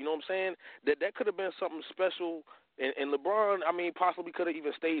third. You know what I'm saying? That could have been something special, and LeBron, possibly could have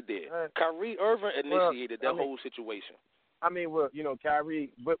even stayed there. Kyrie Irving initiated that whole situation. Kyrie,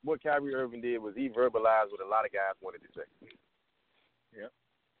 what Kyrie Irving did was he verbalized what a lot of guys wanted to say. Yeah.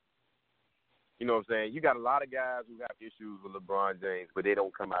 You know what I'm saying? You got a lot of guys who have issues with LeBron James, but they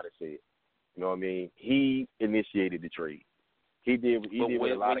don't come out and say it. You know what I mean? He initiated the trade. He did with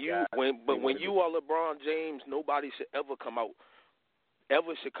a lot of guys. When you are LeBron James, nobody should ever come out and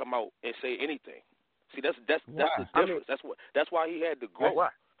say anything. See, that's the difference. That's why he had to grow. Why?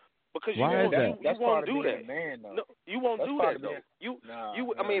 Because you won't do that. No, you won't do that though.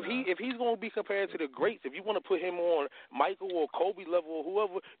 If he's going to be compared to the greats, if you want to put him on Michael or Kobe level or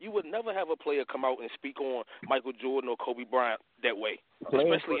whoever, you would never have a player come out and speak on Michael Jordan or Kobe Bryant that way,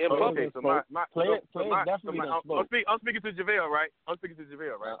 especially in public. I'm speaking to JaVale, right?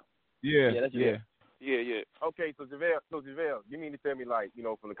 Yeah. Okay, so JaVale, you mean to tell me,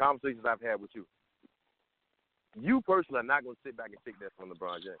 from the conversations I've had with you, you personally are not going to sit back and take that from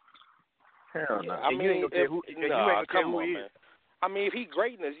LeBron James? Hell no. You ain't gonna care who he is. If he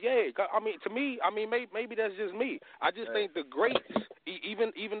greatness, yeah. To me, maybe that's just me. I just think the greats,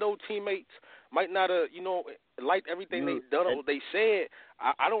 even though teammates might not have, liked everything they done or they said,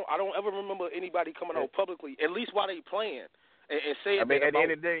 I don't ever remember anybody coming out publicly, at least while they playing, and saying at the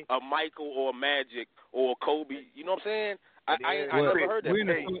end of the day, a Michael or a Magic or a Kobe. You know what I'm saying? I never heard that.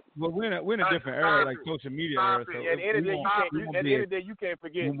 We're in a different era, like social media era. So at the end of the day, you can't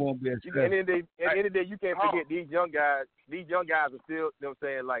forget. At the end of the day, you can't forget these young guys. These young guys are still, they're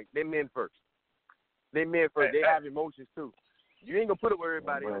men first. They have emotions too. You ain't gonna put it with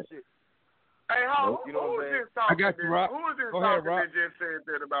everybody else shit. Hey, who is this talking? I got you, Rob. Who is this Go talking ahead, Rob. that just said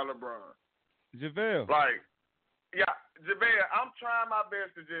that about LeBron? JaVale. Yeah, JaVale, I'm trying my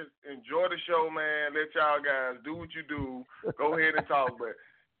best to just enjoy the show, man. Let y'all guys do what you do. Go ahead and talk, but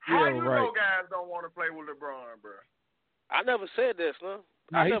how know guys don't want to play with LeBron, bro? I never said this, man.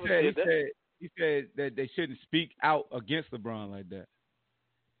 He said that they shouldn't speak out against LeBron like that.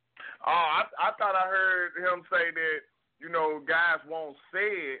 Oh, I thought I heard him say that, guys won't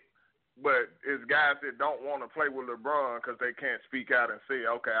say it, but it's guys that don't want to play with LeBron because they can't speak out and say,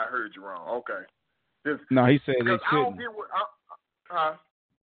 okay, I heard you wrong. Okay. No, he said they shouldn't. I don't get what.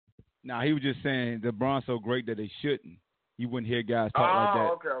 No, he was just saying LeBron's so great that they shouldn't. You wouldn't hear guys talk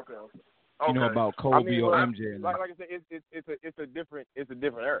like that. Okay. About Kobe or MJ. Like I said, it's a different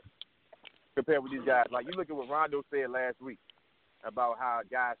era compared with these guys. Like you look at what Rondo said last week about how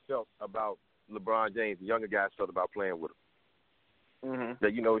guys felt about LeBron James, the younger guys felt about playing with him. Mm-hmm.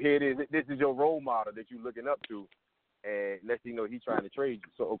 That here it is. This is your role model that you're looking up to. And next thing you know, he's trying to trade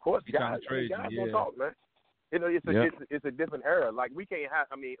you. So of course, guys gonna talk, man. It's a different era. Like we can't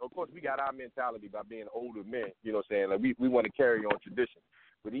have. Of course, we got our mentality by being older men. You know what I'm saying? Like we want to carry on tradition.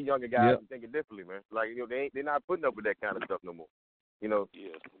 But these younger guys are thinking differently, man. Like they're not putting up with that kind of stuff no more. Yeah.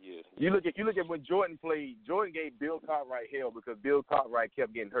 You look at when Jordan played. Jordan gave Bill Cartwright hell because Bill Cartwright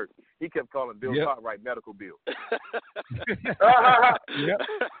kept getting hurt. He kept calling Bill Cartwright Medical Bill. Yep.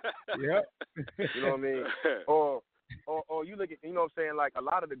 You know what I mean? Or you look at, what I'm saying, like a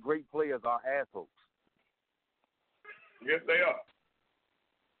lot of the great players are assholes. Yes, they are.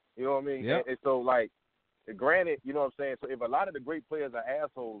 You know what I mean? Yep. And so, granted, you know what I'm saying? So if a lot of the great players are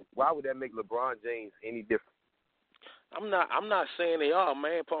assholes, why would that make LeBron James any different? I'm not saying they are,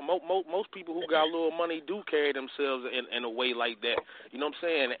 man. Most people who got a little money do carry themselves in a way like that. You know what I'm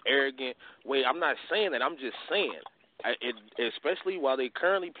saying? An arrogant way. I'm not saying that. I'm just saying. Especially while they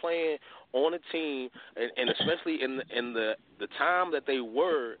currently playing on a team, and especially in the time that they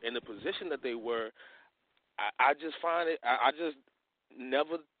were, in the position that they were, I just find it. I just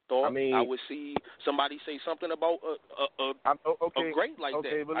never thought I would see somebody say something about a great like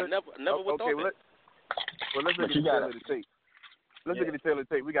that. I never would thought that. Well, let's look at the tail of the tape. Look at the tail of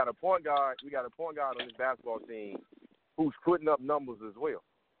the tape. We got a point guard. On this basketball team who's putting up numbers as well.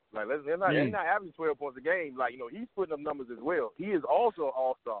 Like, he's not averaging 12 points a game. Like, he's putting up numbers as well. He is also an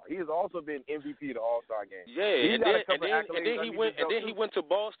all-star. He has also been MVP of the all-star game. Yeah, and then he went to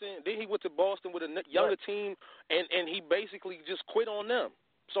Boston. Then he went to Boston with a younger team, and he basically just quit on them.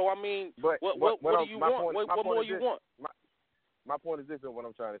 So I mean, what do you want? What more you want? My point is this: is what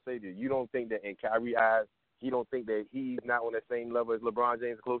I'm trying to say to you. You don't think that in Kyrie's eyes, he don't think that he's not on that same level as LeBron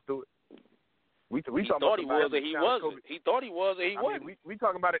James, close to it? We thought he was, and he wasn't. He thought he was, and he wasn't. We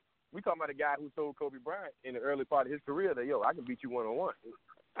talking about it. We talking about a guy who told Kobe Bryant in the early part of his career that I can beat you one-on-one.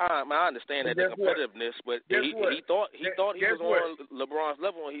 I understand that the competitiveness, but he thought he was on LeBron's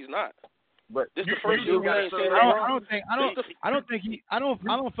level, and he's not. But this is the first year I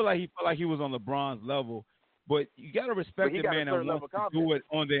don't feel like he was on LeBron's level. But you gotta respect the man that wants to do it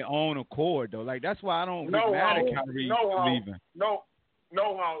on their own accord, though. Like that's why I don't get mad at Kyrie leaving. No,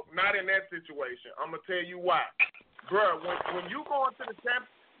 not in that situation. I'm gonna tell you why, bro. When you go into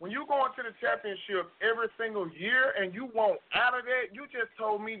the championship every single year and you want out of that, you just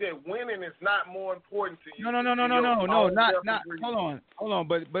told me that winning is not more important to you. No. Not. Hold on.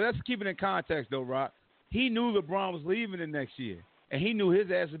 But let's keep it in context, though, Rock. He knew LeBron was leaving the next year, and he knew his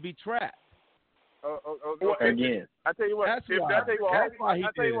ass would be trapped. Again, I tell you what. That's why he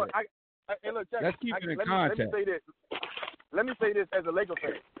did it. Let's keep it in context. Let me say this as a Lakers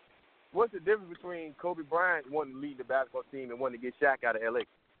fan. What's the difference between Kobe Bryant wanting to lead the basketball team and wanting to get Shaq out of LA?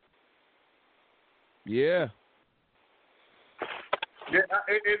 Yeah.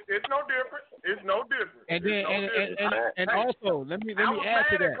 It's no different. It's no different. And also, let me add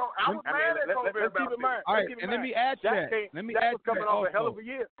to that. Let's keep in mind. All right, and let me add to that. Let me add to that. Coming off a hell of a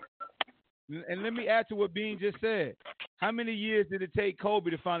year. And let me add to what Bean just said. How many years did it take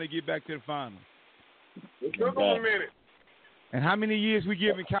Kobe to finally get back to the finals? It took him a minute. And how many years we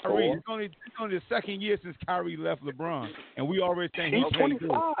giving Kyrie? It's only the second year since Kyrie left LeBron, and we already think he can't do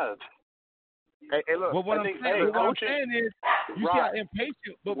it. Hey, look. But what I'm saying is, you see how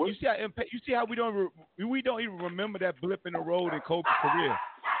impatient. But you see how we don't even remember that blip in the road in Kobe's career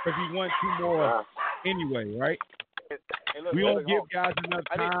because he won 2 more anyway, right? We don't give guys enough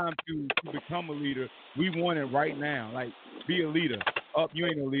time to become a leader. We want it right now. Like, be a leader. You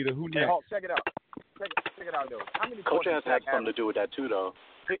ain't a leader. Who next? Check it out. Check it out, though. How many Coach has had something to do with that, too, though.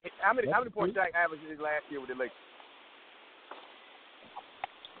 How many points Shaq averaged his last year with the Lakers?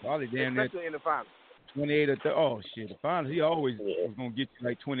 Probably damn near in the finals. 28 or 30. Oh, shit. The finals, he always was going to get you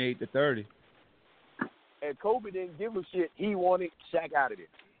like 28 to 30. And Kobe didn't give a shit. He wanted Shaq out of there.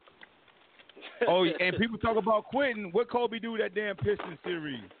 Oh, and people talk about quitting. What Kobe do that damn Pistons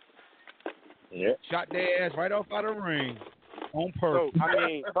series? Yeah. Shot their ass right off out of the ring on purpose.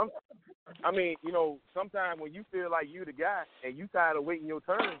 So, sometimes when you feel like you the guy and you tired of waiting your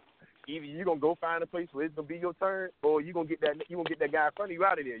turn, either you're going to go find a place where it's going to be your turn or you're going to get that guy in front of you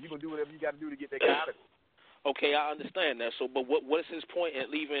out of there. You're going to do whatever you got to do to get that guy out of there. Okay, I understand that. So, but what is his point in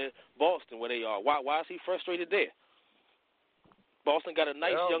leaving Boston where they are? Why is he frustrated there? Boston got a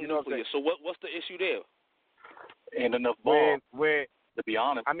nice young nucleus. So what's the issue there? Ain't enough balls. When to be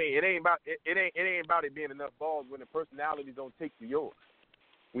honest, I mean, it ain't about it being enough balls when the personalities don't take to yours.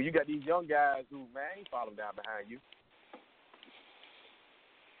 When you got these young guys who ain't falling down behind you,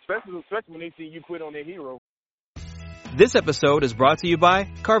 especially when they see you quit on their hero. This episode is brought to you by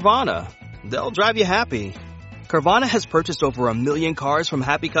Carvana. They'll drive you happy. Carvana has purchased over 1 million cars from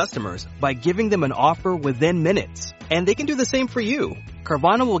happy customers by giving them an offer within minutes. And they can do the same for you.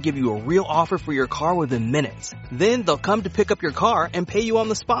 Carvana will give you a real offer for your car within minutes. Then they'll come to pick up your car and pay you on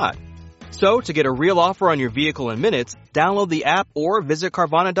the spot. So to get a real offer on your vehicle in minutes, download the app or visit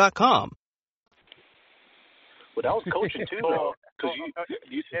Carvana.com. Well, that was coaching too, though.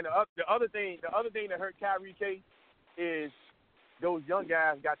 And the other thing that hurt Kyrie case is those young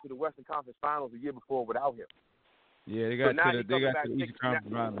guys got to the Western Conference Finals the year before without him. Yeah, they got to the Eastern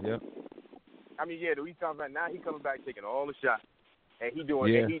Conference Finals. Yep. I mean, the Eastern Conference. Now he coming back taking all the shots, and he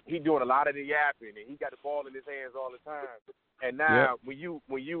doing a lot of the yapping, and he got the ball in his hands all the time. And now when you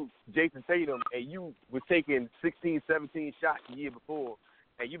Jason Tatum and you was taking 16, 17 shots the year before,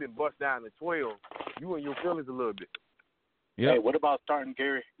 and you've been bust down to 12, you in your feelings a little bit. Yeah. Hey, what about starting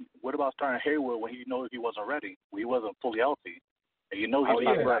Hayward when he knows he wasn't ready, when he wasn't fully healthy, and he's not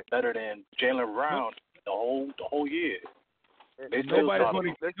better than Jaylen Brown the whole year.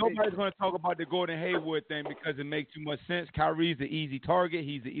 Nobody's going to talk about the Gordon Hayward thing because it makes too much sense. Kyrie's the easy target.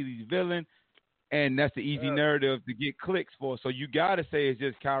 He's the easy villain. And that's the easy narrative to get clicks for. So you got to say it's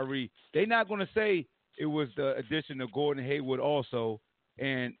just Kyrie. They're not going to say it was the addition of Gordon Hayward also.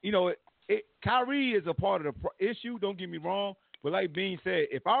 And, Kyrie is a part of the issue. Don't get me wrong. But like Bean said,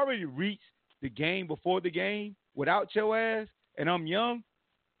 if I already reached the game before the game without your ass and I'm young,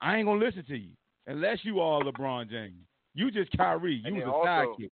 I ain't gonna listen to you unless you are LeBron James. You just Kyrie. You was a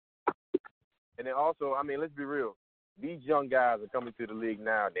sidekick. And then also, I mean, let's be real. These young guys are coming to the league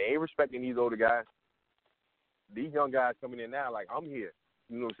now. They ain't respecting these older guys. These young guys coming in now, like, I'm here.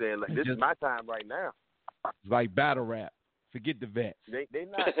 You know what I'm saying? Like, this is my time right now. It's like battle rap. Forget the vets. They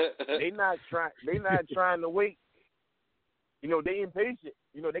not trying to wait. You know, they impatient.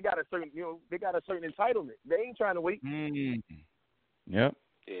 You know, they got a certain entitlement. They ain't trying to wait. Yep.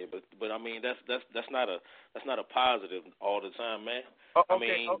 Yeah, but I mean that's not a positive all the time, man.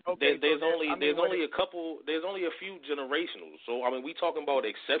 There's only a few generationals. So I mean, we talking about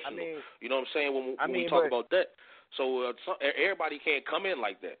exceptional. You know what I'm saying when we talk about that. So everybody can't come in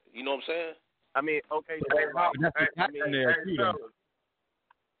like that. You know what I'm saying? I mean, okay.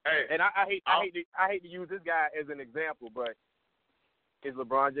 And I hate to use this guy as an example, but is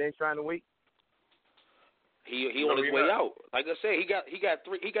LeBron James trying to wait? He on his way out. Like I said, he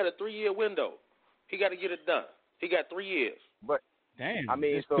got a 3-year window. He got to get it done. He got 3 years. But damn, I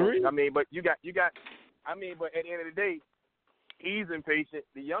mean, but at the end of the day, he's impatient.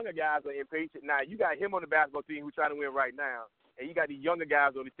 The younger guys are impatient. Now you got him on the basketball team who's trying to win right now, and you got the younger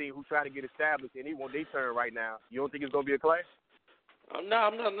guys on the team who's trying to get established, and they want their turn right now. You don't think it's gonna be a clash? I'm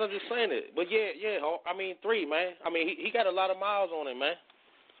not just saying it. But yeah. I mean, 3, man. I mean, he got a lot of miles on him, man.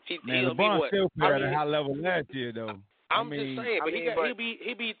 LeBron still played at a high level last year, though. I'm just saying, but he'll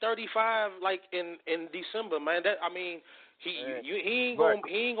be 35 like in December, man. He ain't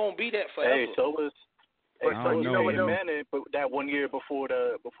gonna be that forever. Hey, so you know what, Manning, but that 1 year before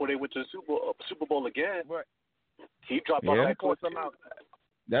they went to the Super Bowl again, he dropped off that court.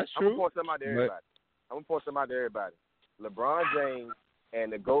 That's true. I'm gonna point some out to everybody. LeBron James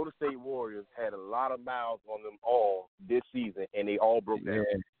and the Golden State Warriors had a lot of miles on them all this season, and they all broke down.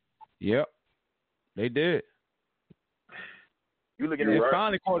 Yep, they did. You look at it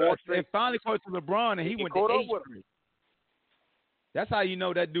finally caught to LeBron, and he went to 8 straight. That's how you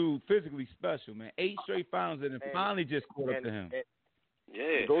know that dude physically special, man. 8 straight finals, and it finally just caught up to him.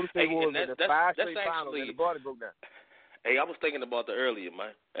 Yeah, Golden State Warriors in the 5 straight finals, and the body broke down. Hey, I was thinking about the earlier,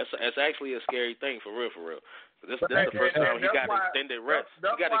 man. That's actually a scary thing for real. This is the first time he got extended rest.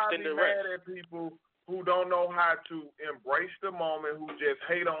 That's why I be mad at people who don't know how to embrace the moment, who just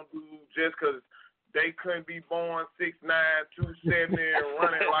hate on dudes just because they couldn't be born 6'9", 270 and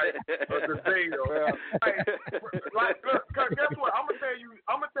running like a gazelle. Look, guess what? I'm gonna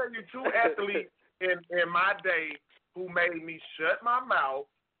tell you 2 athletes in my day who made me shut my mouth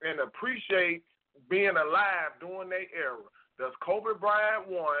and appreciate being alive during their era. That's Kobe Bryant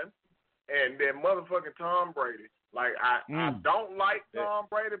 1, and then motherfucking Tom Brady. Like, I don't like Tom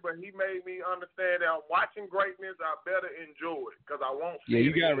Brady, but he made me understand that I'm watching greatness, I better enjoy it because I won't see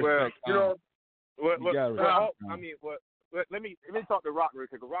you got to respect. Let me talk to Rock real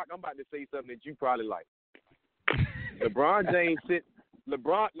quick. Rock, I'm about to say something that you probably like. LeBron James sitting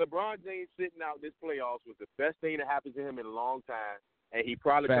out this playoffs was the best thing that happened to him in a long time, and he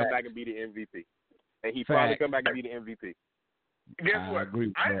probably come back and be the MVP. Guess what?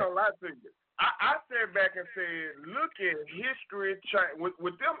 I ain't gonna lie to you. I sat back and said, look at history change.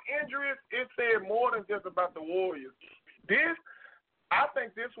 With them injuries, it said more than just about the Warriors. I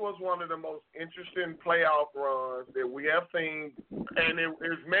think this was one of the most interesting playoff runs that we have seen, and it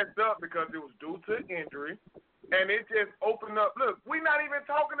was messed up because it was due to injury, and it just opened up. Look, we're not even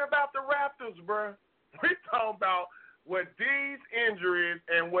talking about the Raptors, bro. We're talking about what these injuries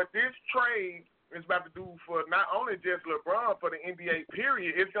and what this trade is about to do for not only just LeBron, for the NBA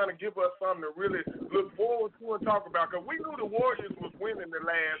period. It's going to give us something to really look forward to and talk about, because we knew the Warriors was winning the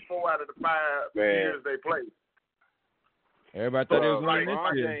last 4 out of the 5 years they played. Everybody thought it was winning this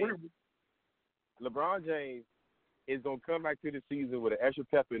year. LeBron James is going to come back to the season with an extra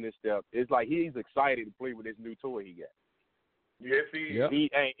pep in his step. It's like he's excited to play with this new toy he got. Yes, he is.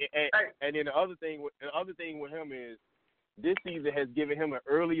 And then the other thing with him is this season has given him an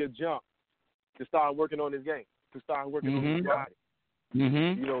earlier jump to start working on his game, to start working on his body. You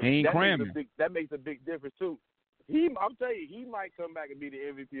know, he ain't cramming. That makes a big difference too. I'm telling you, he might come back and be the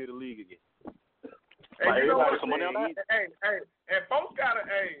MVP of the league again. And you know what? And folks gotta,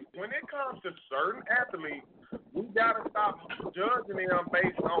 when it comes to certain athletes, we gotta stop judging them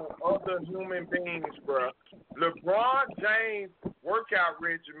based on other human beings, bro. LeBron James' workout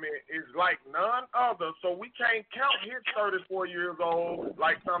regimen is like none other, so we can't count his 34 years old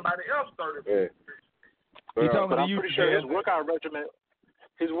like somebody else 34. But I'm pretty sure his workout regimen.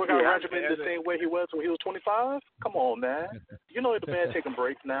 His workout regimen is the same way he was when he was 25. Come on, man. You know the man taking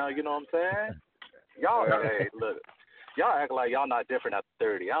breaks now. You know what I'm saying? Y'all, look, y'all act like y'all not different after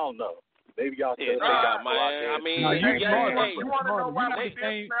 30. I don't know. Maybe y'all Yeah, still they think got, y'all man. I mean, No, you got, smarter. hey, You want to know why You they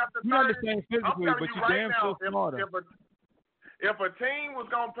did after you understand physically, but you damn so smarter. If a team was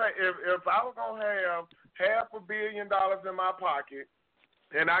gonna pay, if I was gonna have $500 million in my pocket,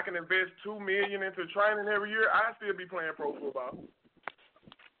 and I can invest $2 million into training every year, I'd still be playing pro football.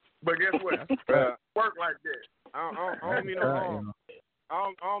 But guess what? Work like that. I don't mean no harm.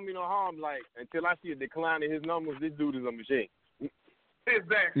 I don't mean no harm. Like, until I see a decline in his numbers, this dude is a machine.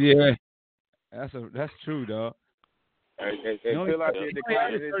 Exactly. Yeah, that's true, dog. Until I see a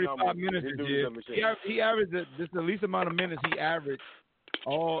decline in his 35 numbers, minutes this a dude year. is a machine. He averaged just the least amount of minutes he averaged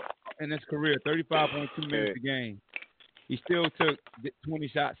all in his career, 35.2 minutes a game. He still took 20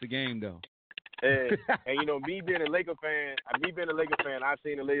 shots a game, though. And you know, me being a Laker fan, I've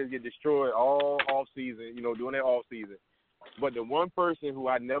seen the Lakers get destroyed all off season. You know, doing their off season. But the one person who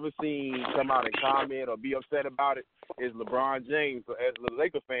I never seen come out and comment or be upset about it is LeBron James. So as a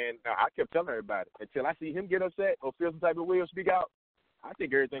Laker fan, now I kept telling everybody until I see him get upset or feel some type of way or speak out, I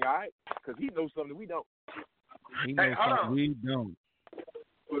think everything all right because he knows something we don't. He knows something we don't.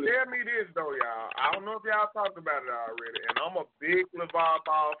 Well, tell me this, though, y'all. I don't know if y'all talked about it already, and I'm a big LeVar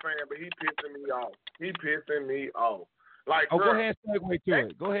Ball fan, but he pissing me off. Like, go ahead and segue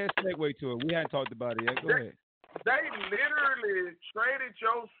to it. We hadn't talked about it yet. Go ahead. They literally traded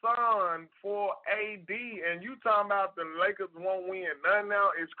your son for AD, and you talking about the Lakers won't win. None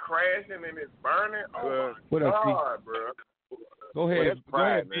now. It's crashing and it's burning. Oh, my God, bro. Go ahead.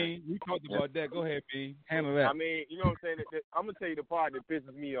 Pride, B. We talked about that. Go ahead, B. Handle that. I mean, you know what I'm saying? I'm going to tell you the part that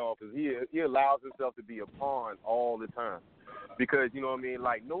pisses me off is he allows himself to be a pawn all the time. Because, you know what I mean,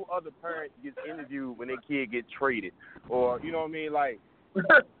 like, no other parent gets interviewed when their kid gets traded. Or, you know what I mean, like,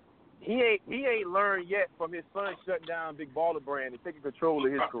 he ain't learned yet from his son shutting down Big Baller Brand and taking control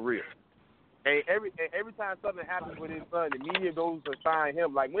of his career. And every time something happens with his son, the media goes to sign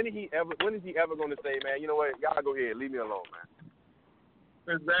him. Like, when is he ever going to say, man, you know what, y'all go ahead, leave me alone, man.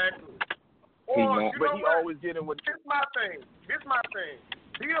 Exactly. Or, but he always get him with. This my thing.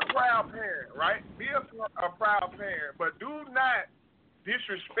 Be a proud parent, right? Be a proud parent, but do not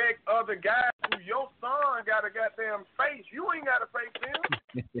disrespect other guys who your son got a goddamn face. You ain't got to face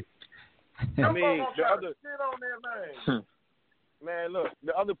him. I mean, the other shit on that man. Man, look,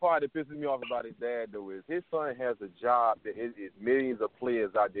 the other part that pisses me off about his dad though is his son has a job that is millions of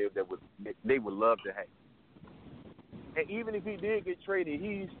players out there that they would love to have. And even if he did get traded,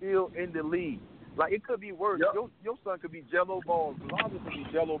 he's still in the league. Like, it could be worse. Yep. Your son could be Jello Ball. Lonzo could be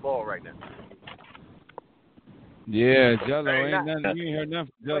Jello Ball right now. Yeah, Jello ain't nothing. You ain't heard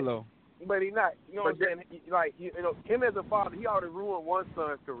nothing from Jello. But he's not. You know what I'm saying? Like, you know, him as a father, he already ruined one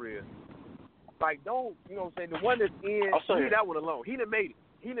son's career. Like, don't, you know what I'm saying? The one that's in, leave that one alone. He done made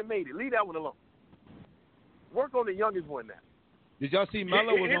it. Leave that one alone. Work on the youngest one now. Did y'all see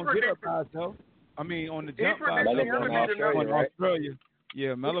Melo was on Get Up Guys, though? I mean, on the jump side. Melo going to Australia.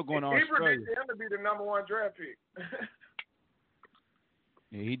 Yeah, Melo going to Australia. He predicted him to be the number one draft pick.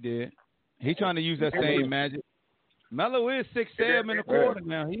 Yeah, he did. He trying to use that same magic. Melo is 6'7" in the quarter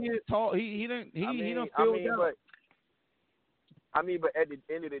now. He is tall. He don't feel that. But at the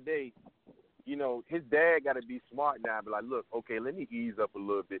end of the day, you know, his dad got to be smart now. But like, look, okay, let me ease up a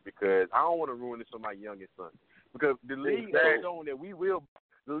little bit because I don't want to ruin this for my youngest son. Because the league has shown that we will.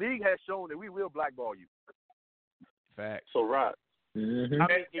 The league has shown that we will blackball you. Fact. So right. Mm-hmm. I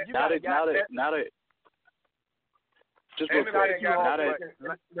mean, if you now that just real quick,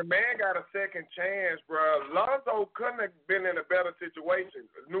 the man got a second chance, bro. Lonzo couldn't have been in a better situation.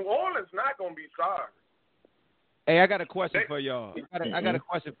 New Orleans not gonna be sorry. Hey, I got a question for y'all. I got a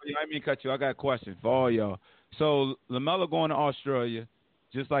question for you. I didn't mean to cut you. I got a question for all y'all. So LaMelo going to Australia,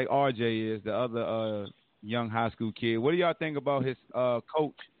 just like RJ is, the other young high school kid. What do y'all think about his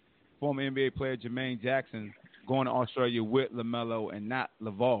coach, former NBA player Jermaine Jackson, going to Australia with LaMelo and not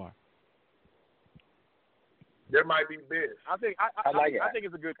LeVar? That might be best. I think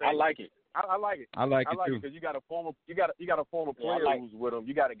it's a good thing. I like it. I like it. I like it too because you got a former player who's with him.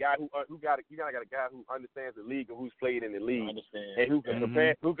 You got a guy who got a guy who understands the league and who's played in the league and who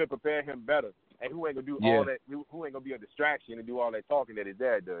can prepare him better and who ain't gonna do all that. Who ain't gonna be a distraction and do all that talking that his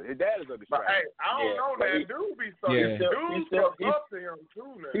dad does. His dad is a distraction. But hey, I don't know, man. Dude be so dude up to him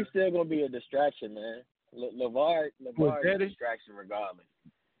too, man. He's still gonna be a distraction, man. LeVar is a distraction regardless.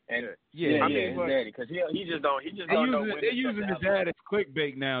 And his daddy, because he just don't know when they're using his dad as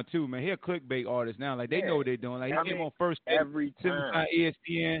clickbait now too, man. He's a clickbait artist now. Like they know what they're doing. Like he came on first every time.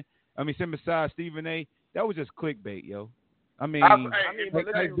 ESPN. Sitting beside Stephen A. That was just clickbait, yo. But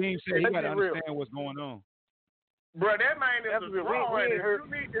like Dean said, you got to understand what's going on. Bro, that man is a draw. If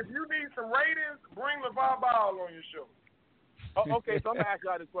you need some ratings, bring LeVar Ball on your show. Okay, so I'm gonna ask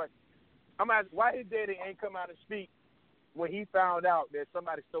y'all this question. I'm asking why his daddy ain't come out and speak when he found out that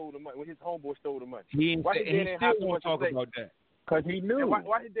somebody stole the money, when his homeboy stole the money. He why his daddy he ain't still have so won't much talk to say? about that. Because he knew. And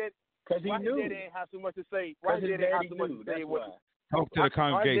why his dad? Because he why knew. his daddy ain't have so much to say? Why his Because his daddy ain't have daddy so much knew. to say? That's why. Talk to the Why his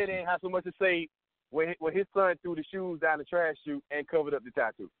congregation. daddy ain't have so much to say when his son threw the shoes down the trash chute and covered up the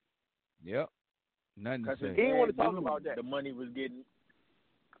tattoo? Yep. Nothing to Because say. He didn't want to dad talk knew about that. the money was getting.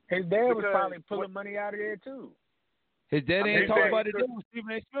 His dad was Because probably pulling money out of there too. His daddy I mean, ain't talking he about it said- then when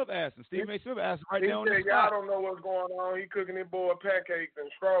Stephen A. Smith asked him. Stephen A. Smith asked him right He there on the said, y'all spot. don't know what's going on. He cooking his boy pancakes and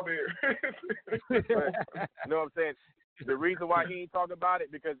strawberries. You know what I'm saying? The reason why he ain't talking about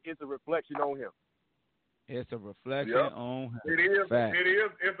it because it's a reflection on him. It's a reflection Yep. on him. It is. Fact. It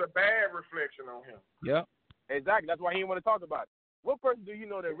is. It's a bad reflection on him. Yep. Exactly. That's why he didn't want to talk about it. What person do you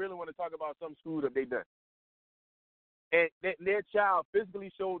know that really want to talk about some school that they done? And their child physically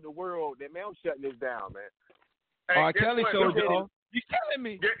showed the world that, man, I'm shutting this down, man. Hey, R. guess Kelly what, showed though? y'all. You telling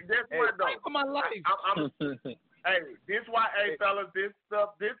me? Guess Hey, what though? Fight for my life. Hey, this why, hey fellas, this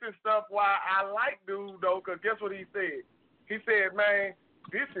is stuff why I like dude though, cause guess what he said? He said, man,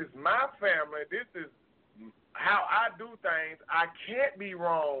 this is my family. This is how I do things. I can't be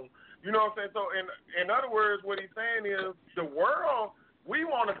wrong. You know what I'm saying? So in other words, what he's saying is the world. We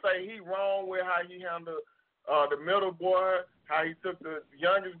want to say he wrong with how he handled the middle boy, how he took the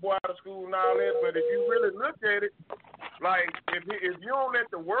youngest boy out of school and all that. But if you really look at it, like if you don't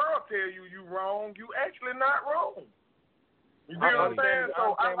let the world tell you wrong, you actually not wrong. You get what I'm saying?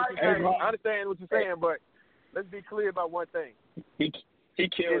 So I understand what you're saying, but let's be clear about one thing. He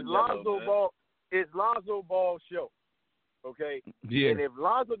killed It's Lonzo Ball's show. Okay? Yeah. And if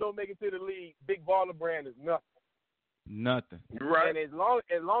Lonzo don't make it to the league, Big Baller Brand is nothing. Nothing. Right. And as long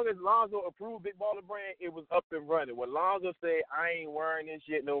as Lonzo approved Big Baller Brand, it was up and running. When Lonzo said, I ain't wearing this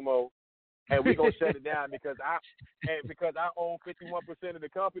shit no more, and we gonna shut it down because I own 51% of the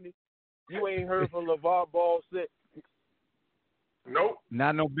company, you ain't heard from LeVar Ball since. Nope.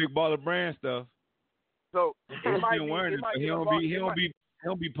 Not no Big Baller Brand stuff. So He's been wearing it. He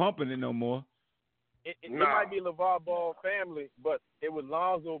don't be pumping it no more. It might be LeVar Ball family, but it was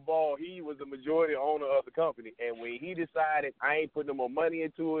Lonzo Ball. He was the majority owner of the company. And when he decided, I ain't putting no more money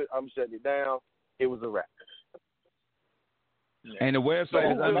into it, I'm shutting it down, it was a wrap. And the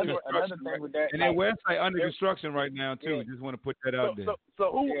website is under construction. Another thing with that, and their website under construction right now, too. Yeah. Just want to put that out there.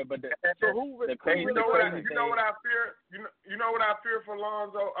 So who You know what I fear? You know what I fear for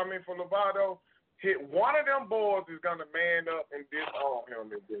Lonzo? I mean for Lovato? One of them boys is gonna man up and disarm him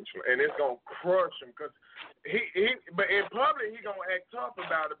eventually, and it's gonna crush him because But in public he gonna act tough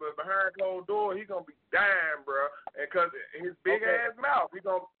about it, but behind closed doors he gonna be dying, bro. And cause his big ass mouth,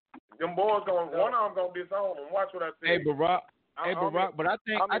 them boys gonna one of them gonna disown him. Watch what I say. Hey, Barack. But I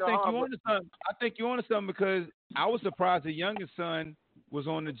think you on to something. I think you on to something because I was surprised the youngest son was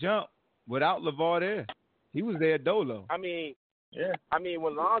on the jump without LeVar there. He was there dolo. I mean, yeah. I mean,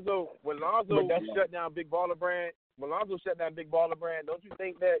 when Lonzo shut down Big Baller Brand, don't you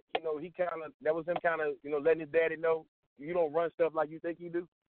think that that was him kind of letting his daddy know you don't run stuff like you think you do?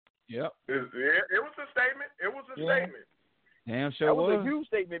 Yep. It was a statement. It was a statement. Damn sure that was a huge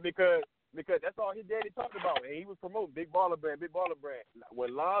statement because that's all his daddy talked about, and he was promoting Big Baller Brand.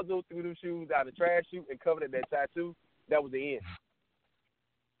 When Lonzo threw them shoes out of the trash chute and covered up that tattoo, that was the end.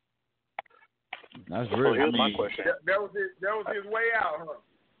 That's real. Here's my question. That was his way out, huh?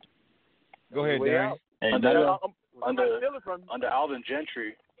 Go ahead, Dan. Under Alvin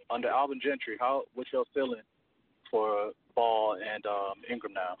Gentry, what's your feeling for Ball and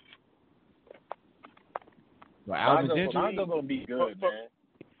Ingram now? Well, Alvin Gentry, Lonzo gonna be good, man.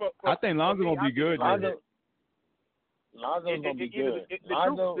 I think Lonzo gonna be good. Lonzo's gonna be good. The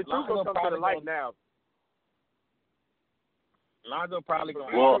truth gonna come to the light now. Lonzo probably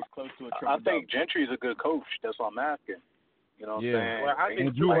gonna get close to a triple. I think Gentry's a good coach. That's what I'm asking. You know what I'm saying? Well, I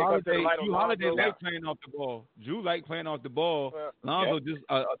think Drew Holiday like playing off the ball. Drew like playing off the ball. Lonzo just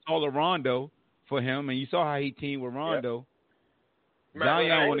a taller Rondo for him, and you saw how he teamed with Rondo.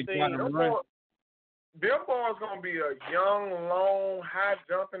 Zion want to get out and run. Them boys gonna be a young, long, high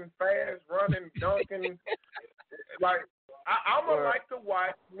jumping, fast running, dunking. Like I'm gonna like to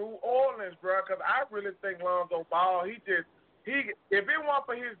watch New Orleans, bro, because I really think Lonzo Ball. If it weren't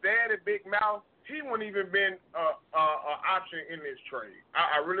for his daddy Big Mouth, he wouldn't even been an option in this trade.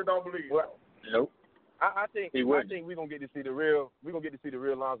 I really don't believe so. Nope. I think we're gonna get to see the real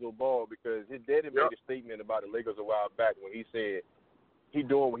Lonzo Ball because his daddy made a statement about the Lakers a while back when he said he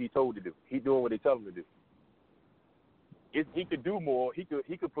doing what he told to do. He doing what they tell him to do. He could do more. He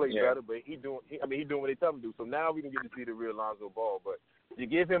could play better, but he doing what they tell him to do. So now we can get to see the real Lonzo Ball. But you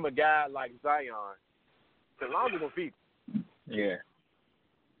give him a guy like Zion, the Lonzo gonna feed him. Yeah.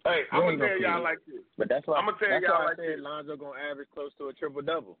 Hey, I'm gonna tell y'all like this. But that's why I'm gonna tell y'all I like said this. Lonzo gonna average close to a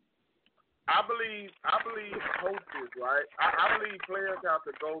triple-double. I believe coaches, right? I believe players have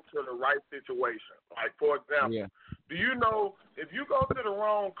to go to the right situation. Like, for example, do you know if you go to the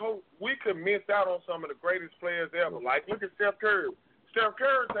wrong coach, we could miss out on some of the greatest players ever. Like, look at Steph Curry. Steph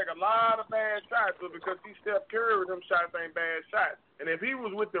Curry take a lot of bad shots, but because he's Steph Curry, them shots ain't bad shots. And if he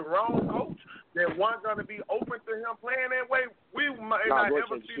was with the wrong coach, then one gonna be open to him playing that way. We might not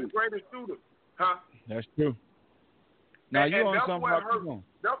ever see the greatest shooter, huh? That's true. Now you on something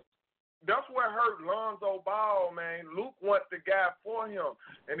about That's what hurt Lonzo Ball, man. Luke wants the guy for him,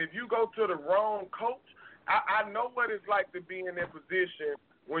 and if you go to the wrong coach, I know what it's like to be in that position.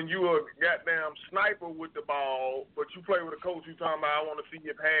 When you a goddamn sniper with the ball, but you play with a coach who talking about, I want to see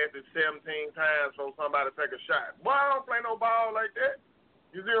you pass it 17 times so somebody take a shot. Boy, I don't play no ball like that.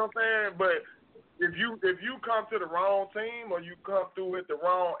 You see what I'm saying? But if you come to the wrong team or you come through with the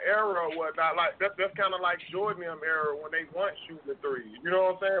wrong era or whatnot, like that's kind of like Jordan era when they weren't shooting the threes. You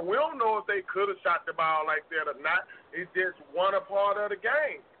know what I'm saying? We don't know if they could have shot the ball like that or not. It's just one a part of the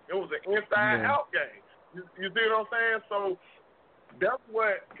game. It was an inside-out game. You see what I'm saying? So that's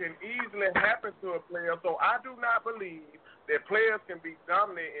what can easily happen to a player. So I do not believe that players can be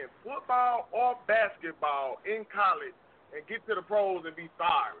dominant in football or basketball in college and get to the pros and be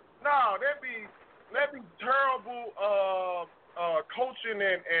sorry. No, that'd be terrible coaching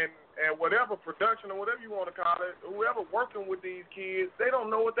and whatever production or whatever you want to call it. Whoever working with these kids, they don't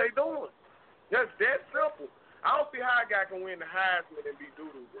know what they're doing. That's that simple. I don't see how a guy can win the Heisman and be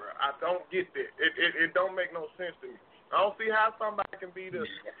doo-doo, bro. I don't get that. It don't make no sense to me. I don't see how somebody can be the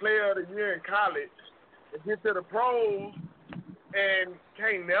player of the year in college and get to the pros and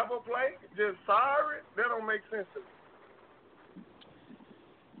can't never play. Just sorry. That don't make sense to me.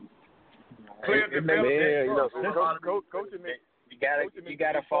 Coaching, you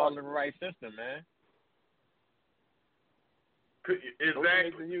gotta fall in the right system, man.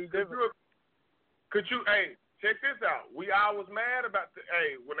 Exactly. Could you? Hey, check this out. I was mad about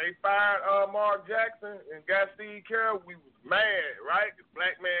when they fired Mark Jackson and got Steve Carroll. We was mad, right? The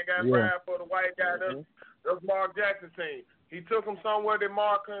black man got fired for the white guy. That was Mark Jackson's team. He took him somewhere that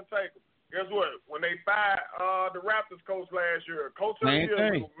Mark couldn't take him. Guess what? When they fired the Raptors coach last year, Coach of the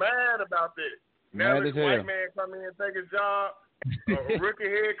Year was mad about that. Now this white man come in and take his job, rookie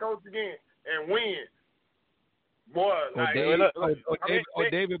head coach again, and win. Boy,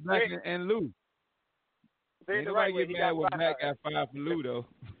 David Black and Lou. Ain't nobody get mad when Mac got fired for Lou though.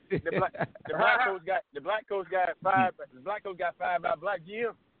 The black coach got fired. The black coach got fired by black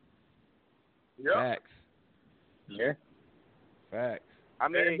GM. Yep. Facts. Yeah. Facts. I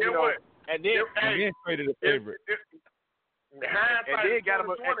mean, and then traded a favorite. Hindsight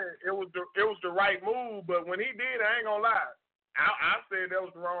 2020, it was the right move, but when he did, I ain't gonna lie, I said that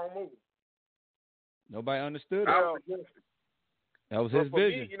was the wrong move. Nobody understood it. That was his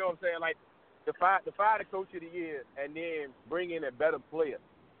vision. Me, you know what I'm saying? Like to fire the coach of the year and then bring in a better player.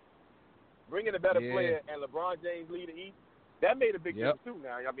 Bringing a better player and LeBron James lead the East, that made a big difference too.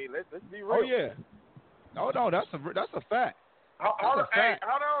 Now, I mean, let's be real. Oh yeah. Oh no, that's a fact. Hold on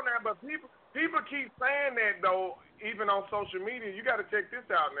now, but people keep saying that though. Even on social media, you got to check this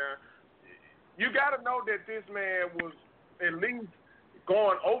out now. You got to know that this man was at least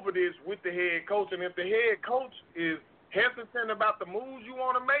going over this with the head coach, and if the head coach is hesitant about the moves you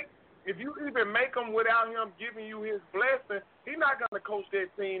want to make, if you even make them without him giving you his blessing, he's not going to coach that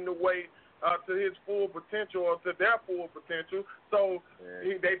team the way to his full potential or to their full potential. So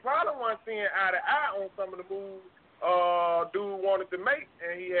they probably weren't seeing eye to eye on some of the moves dude wanted to make,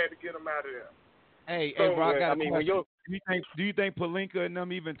 and he had to get them out of there. Hey, Brock, do you think Pelinka and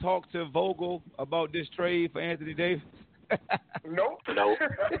them even talked to Vogel about this trade for Anthony Davis? Nope. Hell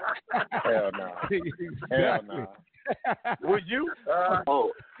no. Hell no. Would you?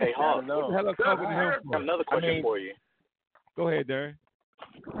 Hey, Hawk. Another question for you. Go ahead, Darren.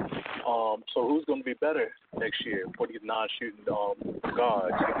 So who's going to be better next year for these non-shooting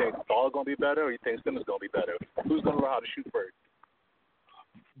guards? You think Ball going to be better, or you think Simmons going to be better? Who's going to learn how to shoot first?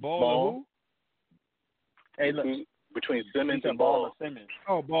 Ball. Who? Hey, look. Between Simmons and Ball.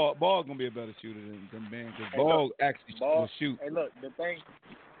 Oh, Ball's gonna be a better shooter than Ben, because Ball actually will shoot. Hey, look, the thing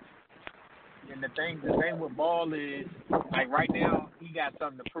with Ball is, like right now, he got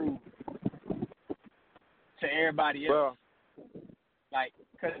something to prove to everybody else. Like,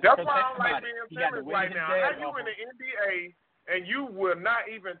 that's why I don't like Ben Simmons right now. How you in the NBA and you will not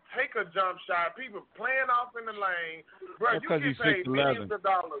even take a jump shot? People playing off in the lane, bro. You get paid millions of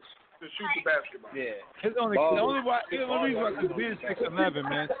dollars to shoot the basketball. Yeah. The only reason why Ben 6'11",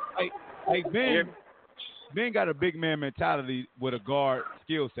 man. Like Ben, Ben got a big man mentality with a guard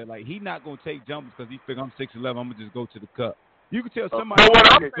skill set. Like, he not going to take jumpers because he figure I'm 6'11", I'm going to just go to the cup. You can tell somebody.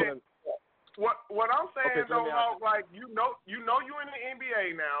 But what I'm saying, though, Hawk, like, you know you in the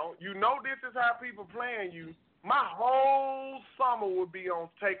NBA now. You know this is how people playing you. My whole summer would be on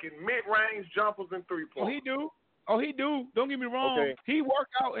taking mid-range jumpers and three-pointers. He do. Don't get me wrong. Okay. He work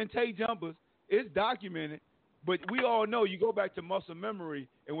out and take jumpers. It's documented. But we all know you go back to muscle memory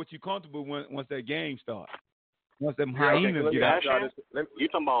and what you're comfortable once that game starts. Once them hyenas get out. You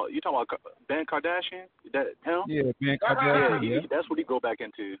talking about Ben Kardashian? That him? Yeah, Ben Kardashian. Yeah, that's what he go back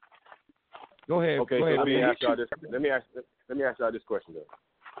into. Go ahead. Okay, go ahead, let me Ben. ask y'all this. Let me ask y'all this question though.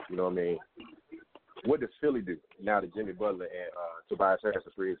 You know what I mean? What does Philly do now that Jimmy Butler and Tobias Harris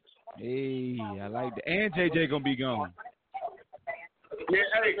are free agents? Hey, I like that. And JJ gonna be gone. Yeah,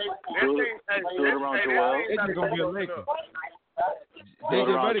 JJ gonna be a Laker.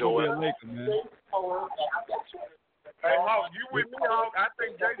 JJ Reddick gonna be a Laker, man. Hey, Hawk, you with me, Hawk? I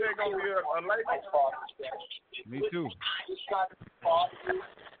think JJ gonna be a Laker. Me too.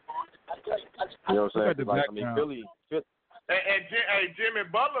 You know what I'm saying? Like, I mean, Philly. And Jimmy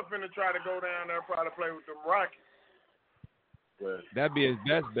Butler finna try to go down there and probably play with them Rockets. Well, that'd be his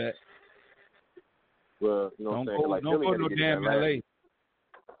best bet. Well, you know what I'm saying? Like, don't go no damn LA.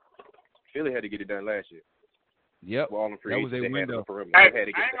 Philly had to get it done last year. Yep. Well, that was a window. I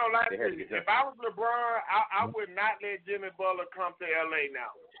ain't gonna lie to you. If I was LeBron, I would not let Jimmy Butler come to LA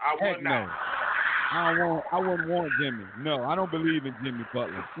now. I would not. No. I wouldn't want Jimmy. No, I don't believe in Jimmy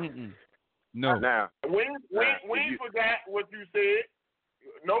Butler. No. Now, we forgot what you said.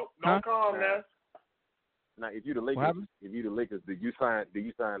 Nope, don't come now. Now, if you the Lakers, do you sign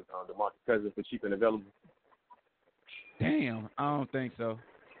DeMarcus Cousins for cheap and available? Damn, I don't think so.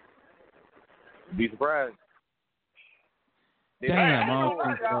 Be surprised. Damn, I don't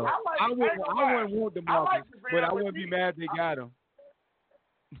think so. I wouldn't want DeMarcus, but I wouldn't be mad they got him.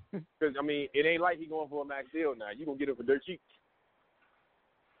 Because, I mean, it ain't like he going for a max deal now. You going to get it for dirt cheap.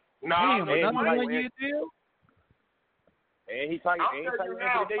 No, another 1 year deal? And he's talking.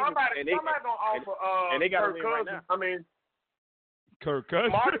 Somebody gonna offer. And they got Kirk Cousins. Right now. I mean, Kirk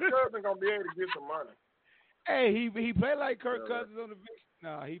Cousins. Marcus Cousins gonna be able to get some money. Hey, he played like Kirk Cousins on the bench.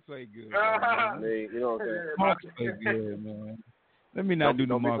 Nah, he played good. You know what I'm saying? Marcus played good, man. Let me not do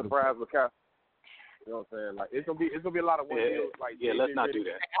no Marcus. Don't be surprised with Cal. You know what I'm saying? Like it's gonna be a lot of one deals. Like let's not do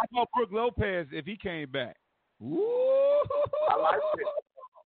that. I thought Brook Lopez if he came back. Woo! I like it.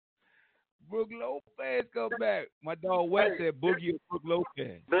 Brook Lopez come back. My dog West said Boogie or Brook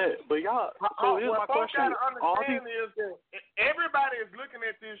Lopez. But y'all, so here's my question. Is that everybody is looking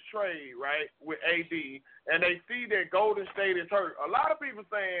at this trade, right, with AD, and they see that Golden State is hurt. A lot of people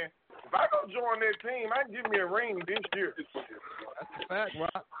saying, if I go join that team, I can give me a ring this year. That's a fact,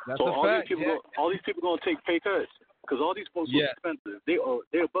 Rob. That's so a fact. All these people going to take pay cuts because all these folks are expensive.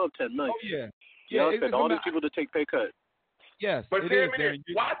 They're above $10 million. Oh, yeah. Y'all expect all these people to take pay cuts. Yes, but it tell is, me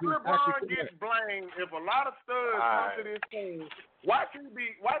this, watch LeBron get blamed if a lot of studs come to this team. Watch he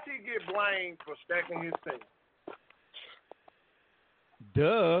get blamed for stacking his team.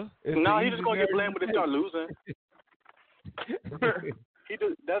 Duh. No, he's just gonna get blamed when they start losing.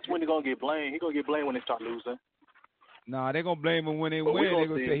 That's when he's gonna get blamed. He's gonna get blamed when they start losing. Nah, they're gonna blame him when they win. They're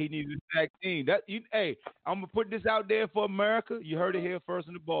gonna say he needs a stack team. Hey, I'm gonna put this out there for America. You heard it here first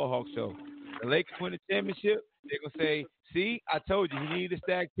on the Ball Hawk Show. The Lakers win the championship. They're gonna say, "See, I told you he needed a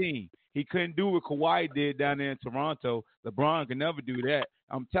stack team. He couldn't do what Kawhi did down there in Toronto. LeBron can never do that.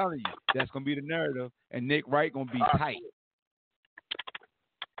 I'm telling you, that's gonna be the narrative. And Nick Wright gonna be tight."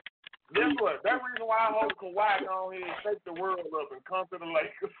 Guess what? That reason why I hope Kawhi go ahead and take the world up and come to the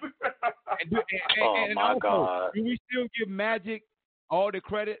Lakers. and my also, God! Do we still give Magic all the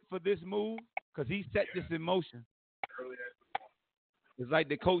credit for this move? Because he set this in motion. It's like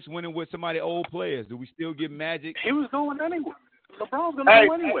the coach winning with somebody old players. Do we still give Magic? He was going anyway. LeBron's going to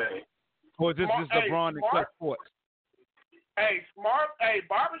go anyway. Or is this just LeBron and Clutch Sports? Hey,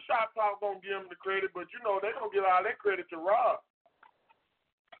 Barbershop Talk going to give him the credit, but you know they're going to give all that credit to Rob.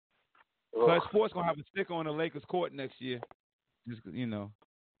 Clutch Sports going to have a sticker on the Lakers court next year. Just, you know.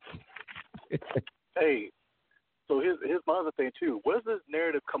 Hey, so here's my other thing, too. Where's this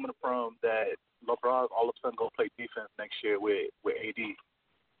narrative coming from that LeBron's all of a sudden going to play defense next year with AD?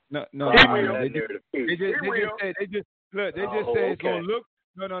 No. They just say it's going to look.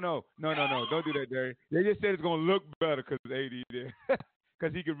 No. Don't do that, Derry. They just said it's going to look better because of AD there.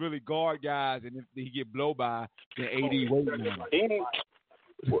 Because he could really guard guys, and if he get blow by, then AD waiting on him.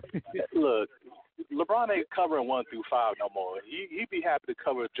 Look, LeBron ain't covering 1 through 5 no more. He'd be happy to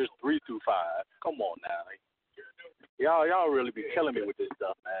cover just 3 through 5. Come on now. Y'all really be killing me with this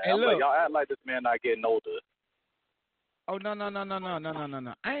stuff, man. Hey, look. Like, y'all act like this man not getting older. Oh, no.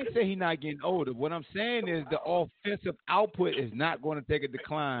 I ain't saying he's not getting older. What I'm saying is the offensive output is not going to take a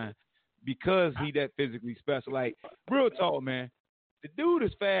decline because he that physically special. Like, real talk, man. The dude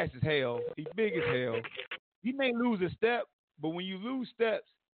is fast as hell. He's big as hell. He may lose a step, but when you lose steps,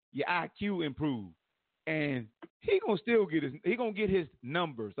 your IQ improves. And he gonna get his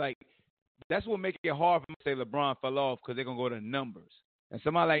numbers. Like, that's what makes it hard for me to say LeBron fell off, because they're gonna go to numbers. And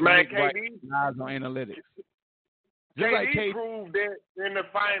somebody like Nick Wright relies on analytics. Just like KD proved that in the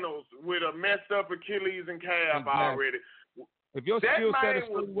finals with a messed up Achilles and calf already. If your skill set is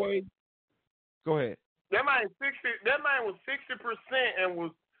good way, go ahead. That man was 60% and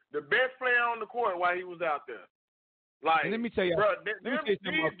was the best player on the court while he was out there. Like, and let me tell you, these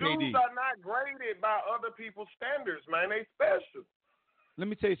dudes are not graded by other people's standards, man. They special. Let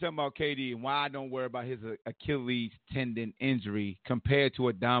me tell you something about KD and why I don't worry about his Achilles tendon injury compared to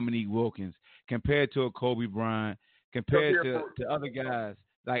a Dominique Wilkins, compared to a Kobe Bryant, compared to other guys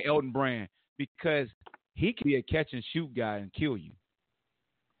like Elton Brand, because he can be a catch and shoot guy and kill you.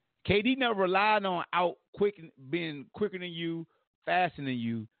 KD never relied on being quicker than you, faster than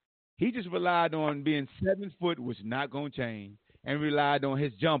you. He just relied on being 7 foot, which not going to change, and relied on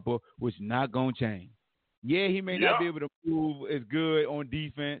his jumper, which not going to change. Yeah, he may not be able to move as good on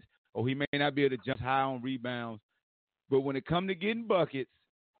defense, or he may not be able to jump high on rebounds, but when it comes to getting buckets,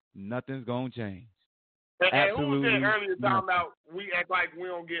 nothing's going to change. And who was that earlier talking about we act like we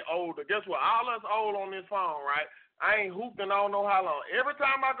don't get older? Guess what? All us old on this phone, right? I ain't hooped in I don't know how long. Every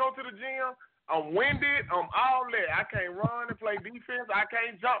time I go to the gym, I'm winded. I'm all that. I can't run and play defense. I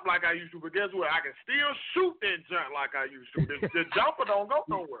can't jump like I used to. But guess what? I can still shoot that jump like I used to. The jumper don't go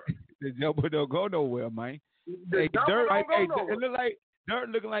nowhere. The jumper don't go nowhere, man. The jumper don't go nowhere. It look like Dirk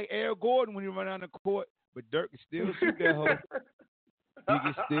looking like Eric Gordon when he run on the court, but Dirk can still shoot that hoe. He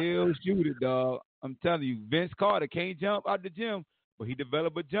can still shoot it, dog. I'm telling you, Vince Carter can't jump out the gym, but he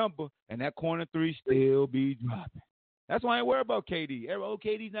developed a jumper, and that corner three still be dropping. That's why I ain't worried about KD.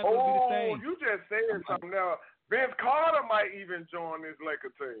 KD's not going to be the same. Oh, you just said something now. Vince Carter might even join this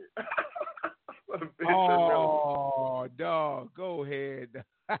Laker team. Oh, dog, go ahead.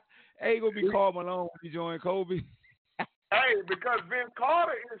 Ain't going to be Karl Malone when you join Kobe. Hey, because Vince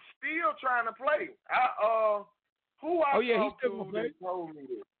Carter is still trying to play. He's still going to play. Told me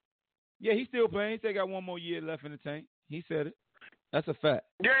this. Yeah, he's still playing. He still got one more year left in the tank. He said it. That's a fact.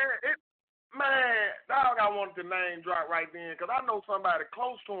 Yeah, man, dog, I wanted to name drop right then because I know somebody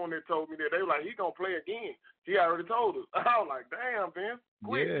close to him that told me that. They were like, he going to play again. He already told us. I was like, damn, Vince.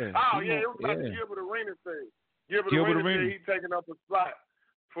 Quit. Yeah. It was like the Gilbert Arenas thing. Gilbert Arenas said he's taking up a spot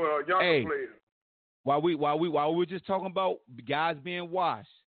for younger players. While we were just talking about guys being washed,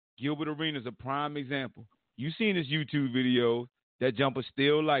 Gilbert Arenas a prime example. You seen his YouTube video. That jumper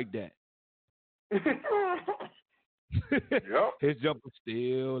still like that. Yep. His jumper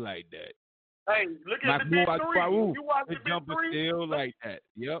still like that. Hey, look at the big three. You watch his the jumper big three? Still like that.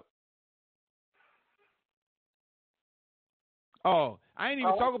 Yep. Oh, I ain't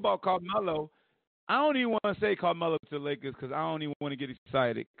even talk about Carmelo. I don't even want to say Carmelo to the Lakers because I don't even want to get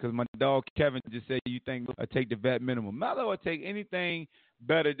excited because my dog Kevin just said you think I take the vet minimum. Melo will take anything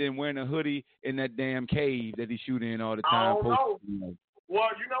better than wearing a hoodie in that damn cave that he shoot in all the time. I don't know. Well,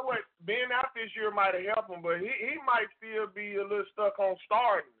 you know what? Being out this year might have helped him, but he might still be a little stuck on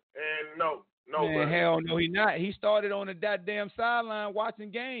starting. And no. Man, hell no, he not. He started on the goddamn sideline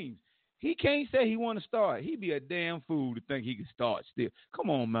watching games. He can't say he want to start. He'd be a damn fool to think he can start still. Come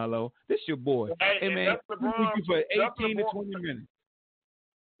on, Melo. This your boy. Hey man, you for 18 to 20 minutes.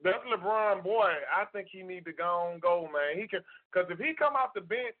 That's LeBron, boy. I think he need to go on go, man. He can, because if he come off the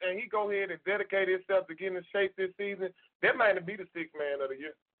bench and he go ahead and dedicate himself to getting in shape this season, that man will be the sixth man of the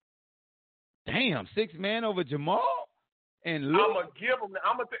year. Damn, sixth man over Jamal and Luke. I'm gonna give him.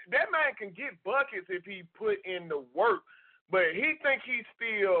 That man can get buckets if he put in the work, but he think he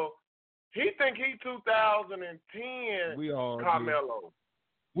 2010. We all Carmelo.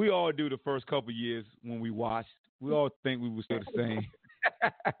 We all do the first couple years when we watched. We all think we were still the same.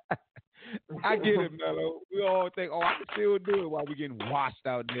 I get it, Melo. We all think, I can still do it while we're getting washed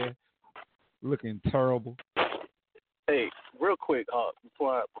out there, looking terrible. Hey, real quick,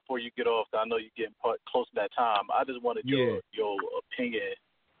 before you get off, I know you're getting close to that time. I just wanted your opinion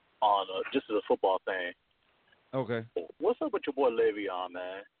on just as a football thing. Okay. What's up with your boy Le'Veon,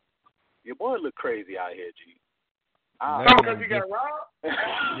 man? Your boy look crazy out here, G. Because he got robbed?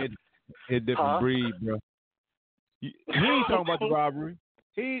 It's a different breed, bro. He ain't talking about the robbery.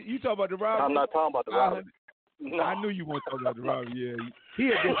 You talking about the robbery? I'm not talking about the robbery. I knew you weren't talking about the robbery. Yeah, he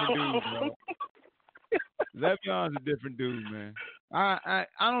a different dude, bro. Le'Veon's a different dude, man. I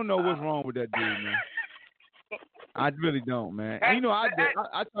don't know what's wrong with that dude, man. I really don't, man. And, you know, I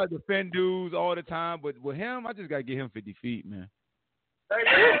try to defend dudes all the time, but with him, I just gotta get him 50 feet, man. Hey,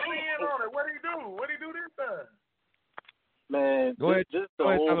 let me in on it. What did he do? What did he do this time? Man, Go ahead. Just the Go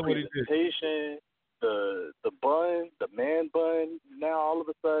ahead, whole tell him what he did. presentation, the bun, the man bun. Now all of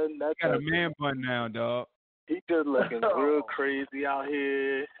a sudden, that's He got a man bun now, dog. He just looking real crazy out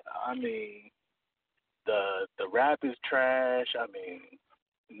here. I mean, the rap is trash. I mean,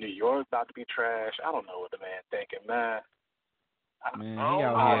 New York about to be trash. I don't know what the man thinking, man. Man, he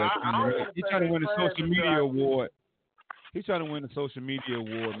out here. He trying to win the social media award. He's trying to win the social media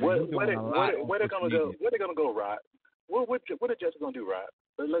award, man. Where they gonna go? Where they gonna go, Rod? What the Jets gonna do, Rod?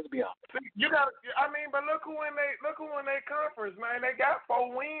 Let's be honest. You got. I mean, but look who in they conference, man. They got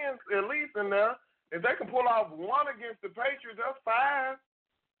 4 wins at least in there. If they can pull off one against the Patriots, that's 5.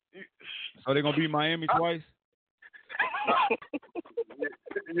 So they're gonna beat Miami twice.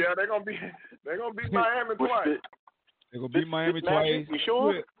 Yeah, they're gonna beat Miami twice. They're gonna beat Miami twice. You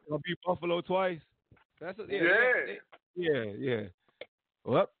sure? They're gonna beat Buffalo twice. That's yeah.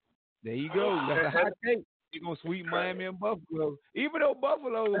 Well, there you go. That's a hot take. You're gonna sweep Miami and Buffalo. Even though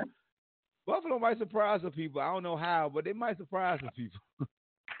Buffalo might surprise some people. I don't know how, but they might surprise some people.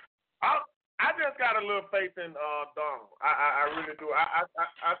 I just got a little faith in Donald. I really do. I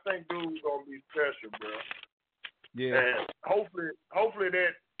think dude's gonna be special, bro. Yeah. And hopefully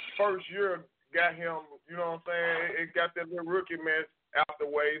that first year got him. You know what I'm saying? It got that little rookie mess out the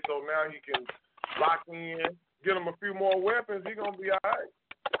way, so now he can lock in, get him a few more weapons. He's gonna be all right.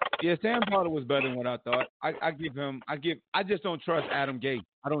 Yeah, Sam Potter was better than what I thought. I just don't trust Adam Gase.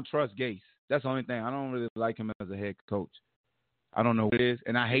 I don't trust Gase. That's the only thing. I don't really like him as a head coach. I don't know what it is,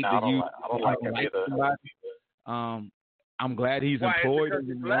 and I hate that you. I don't like him either. I'm glad he's employed.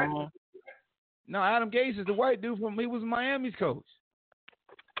 No, Adam Gase is the white dude he was Miami's coach.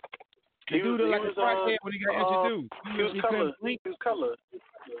 The dude looked like a crackhead when he got introduced. He was color.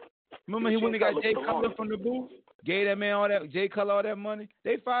 Remember when he got Jay Cutler from the booth? Gave that man Jay Cutler all that money?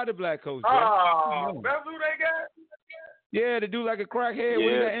 They fired the black coach. Oh, that's who they got? Yeah, the dude like a crackhead when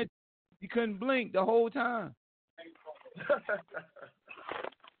he got introduced. He couldn't blink the whole time.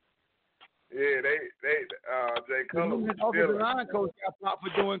 Yeah, they Jay Cutler was offensive line coach got popped for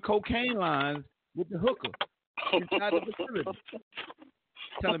doing cocaine lines with the hooker inside the facility.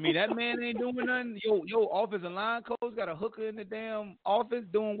 Telling me that man ain't doing nothing. Yo, offensive line coach got a hooker in the damn office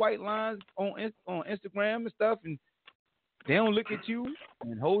doing white lines on Instagram and stuff, and they don't look at you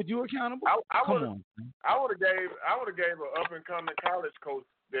and hold you accountable. Come on. I would have gave an up and coming college coach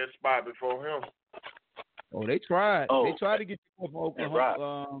that spot before him. Oh, they tried. They tried to get you from Oklahoma. Right.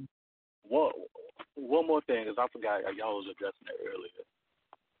 One more thing, because I forgot y'all was addressing it earlier.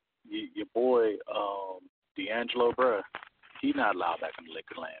 Your boy D'Angelo, bruh, he not allowed back in the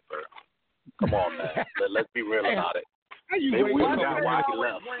Laker land, bro. Come on, man. Let's be real about it. They wouldn't got why he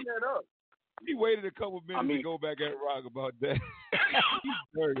left. He waited a couple minutes to go back at Rock about that.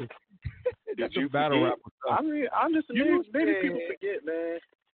 That's a battle rap. I mean, honestly, maybe people forget, man.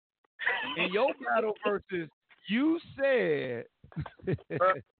 In your battle versus, you said. I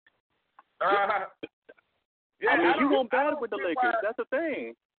mean, you won't battle with the Lakers. That's the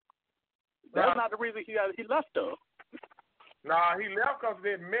thing. That's not the reason he left, though. Nah, he left because of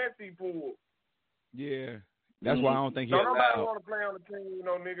that mess he pulled. Yeah. That's why I don't think he's allowed. Nobody want to play on the team,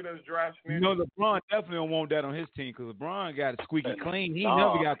 nigga that's dry snitch. LeBron definitely don't want that on his team because LeBron got it squeaky clean. He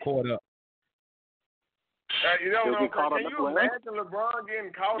never got caught up. Can you imagine LeBron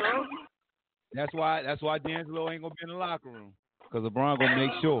getting caught up? That's why D'Angelo ain't gonna be in the locker room because LeBron gonna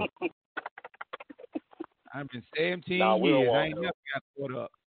make sure. I've been 17 years. I ain't never got caught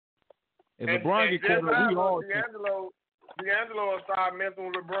up. If LeBron get caught up, we all. D'Angelo will start messing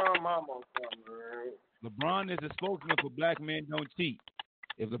with LeBron mama or something. LeBron is a spokesman for black men don't cheat.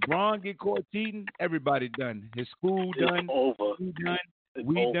 If LeBron get caught cheating, everybody done. His school done. Over.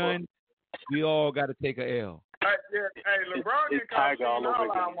 We done. We all got to take a L. Hey, LeBron get caught cheating, all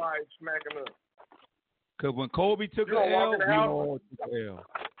our wives smacking up. Because when Kobe took an L, we all took an L.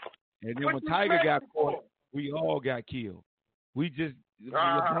 And then when Tiger got caught, we all got killed.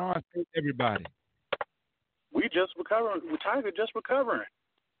 LeBron saved everybody. We just recovering. Tiger just recovering.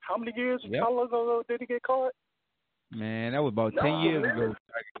 How many years ago did he get caught? Man, that was about 10 years ago. Tiger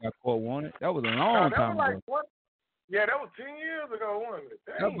got caught, wasn't it? That was a long time ago. Yeah, that was 10 years ago, wasn't it?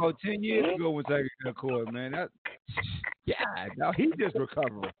 That was about 10 years ago when Tiger got caught, man. Now he just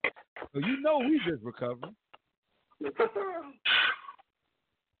recovering. So we just recovering. Speaking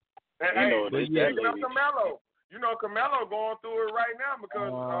of Carmelo, Carmelo going through it right now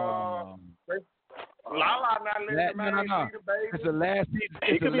because Lala not letting him No. see the baby. It's the last season.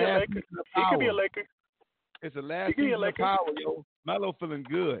 He could be a Laker. He could be a Laker. It's the last season of power, yo. Melo feeling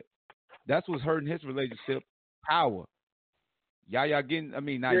good. That's what's hurting his relationship. Power. Yaya getting,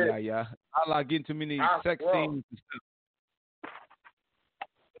 not Yaya. Lala getting too many sex scenes and stuff.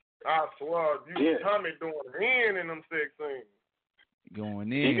 I swear, Tommy doing in them sex scenes.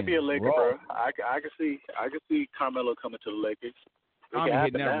 Going in. He could be a Laker, bro. I can see Carmelo coming to the Lakers. Tommy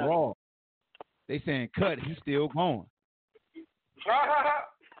hitting that raw. They saying cut. He's still going.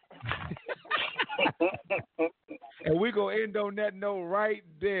 And we gonna end on that note right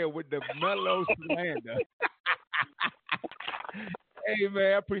there with the Melo slander. Hey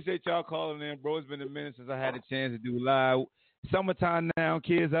man, I appreciate y'all calling in, bro. It's been a minute since I had a chance to do live. Summertime now,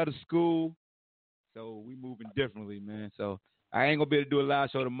 kids out of school, so we moving differently, man. So I ain't gonna be able to do a live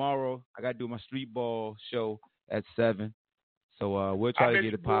show tomorrow. I gotta do my street ball show at 7. So we'll try to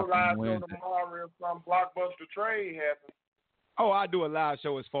get it popping on Wednesday. Tomorrow if some blockbuster trade happens. Oh, I do a live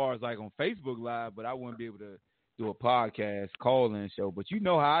show as far as like on Facebook Live, but I wouldn't be able to do a podcast call-in show. But you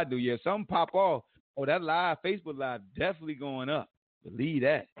know how I do. Yeah, something pop off. Oh, that live Facebook Live definitely going up. Believe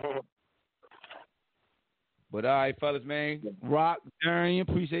that. But all right, fellas, man. Rock, Darian,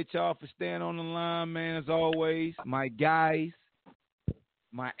 appreciate y'all for staying on the line, man, as always. My guys,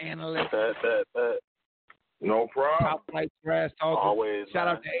 my analysts. No problem. Top Flight Trash Talker. Always. Shout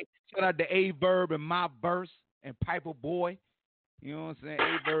out to A-Verb and My Verse and Piper Boy. You know what I'm saying?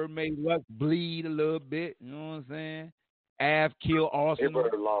 A-Verb made Luck bleed a little bit. You know what I'm saying? Av kill Arsenal.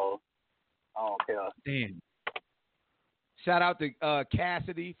 A-Verb lost. I don't care. Damn. Shout out to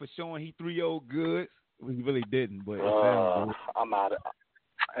Cassidy for showing he 3-0 goods. He really didn't, but I'm out of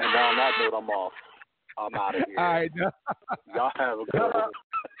and on that note, I'm off. I'm out of here. All right, y'all have a good one.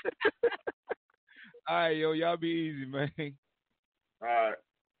 All right, yo, y'all be easy, man. All right.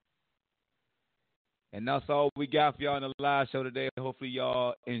 And that's all we got for y'all in the live show today. Hopefully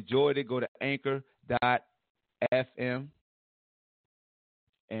y'all enjoyed it. Go to anchor.fm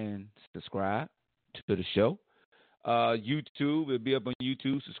and subscribe to the show. YouTube, it'll be up on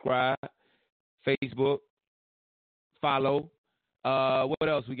YouTube. Subscribe. Facebook. Follow. What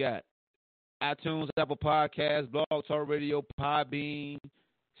else we got? iTunes, Apple Podcasts, Blog Talk Radio, Podbean,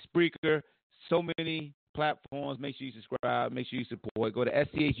 Spreaker. So many platforms. Make sure you subscribe. Make sure you support. Go to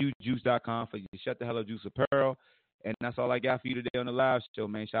STHUjuice.com for your Shut the Hell Up Juice apparel. And that's all I got for you today on the live show,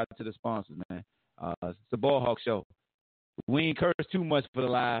 man. Shout out to the sponsors, man. It's the Ball Hawk Show. We ain't curse too much for the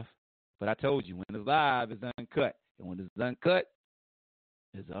live, but I told you, when it's live, it's uncut. And when it's uncut,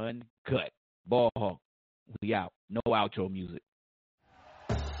 it's uncut. Ball Hawk, we out. No outro music.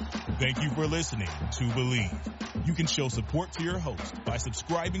 Thank you for listening to Believe. You can show support to your host by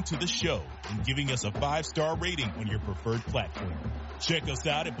subscribing to the show and giving us a 5-star rating on your preferred platform. Check us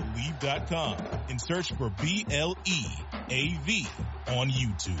out at Believe.com and search for BLEAV on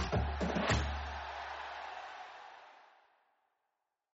YouTube.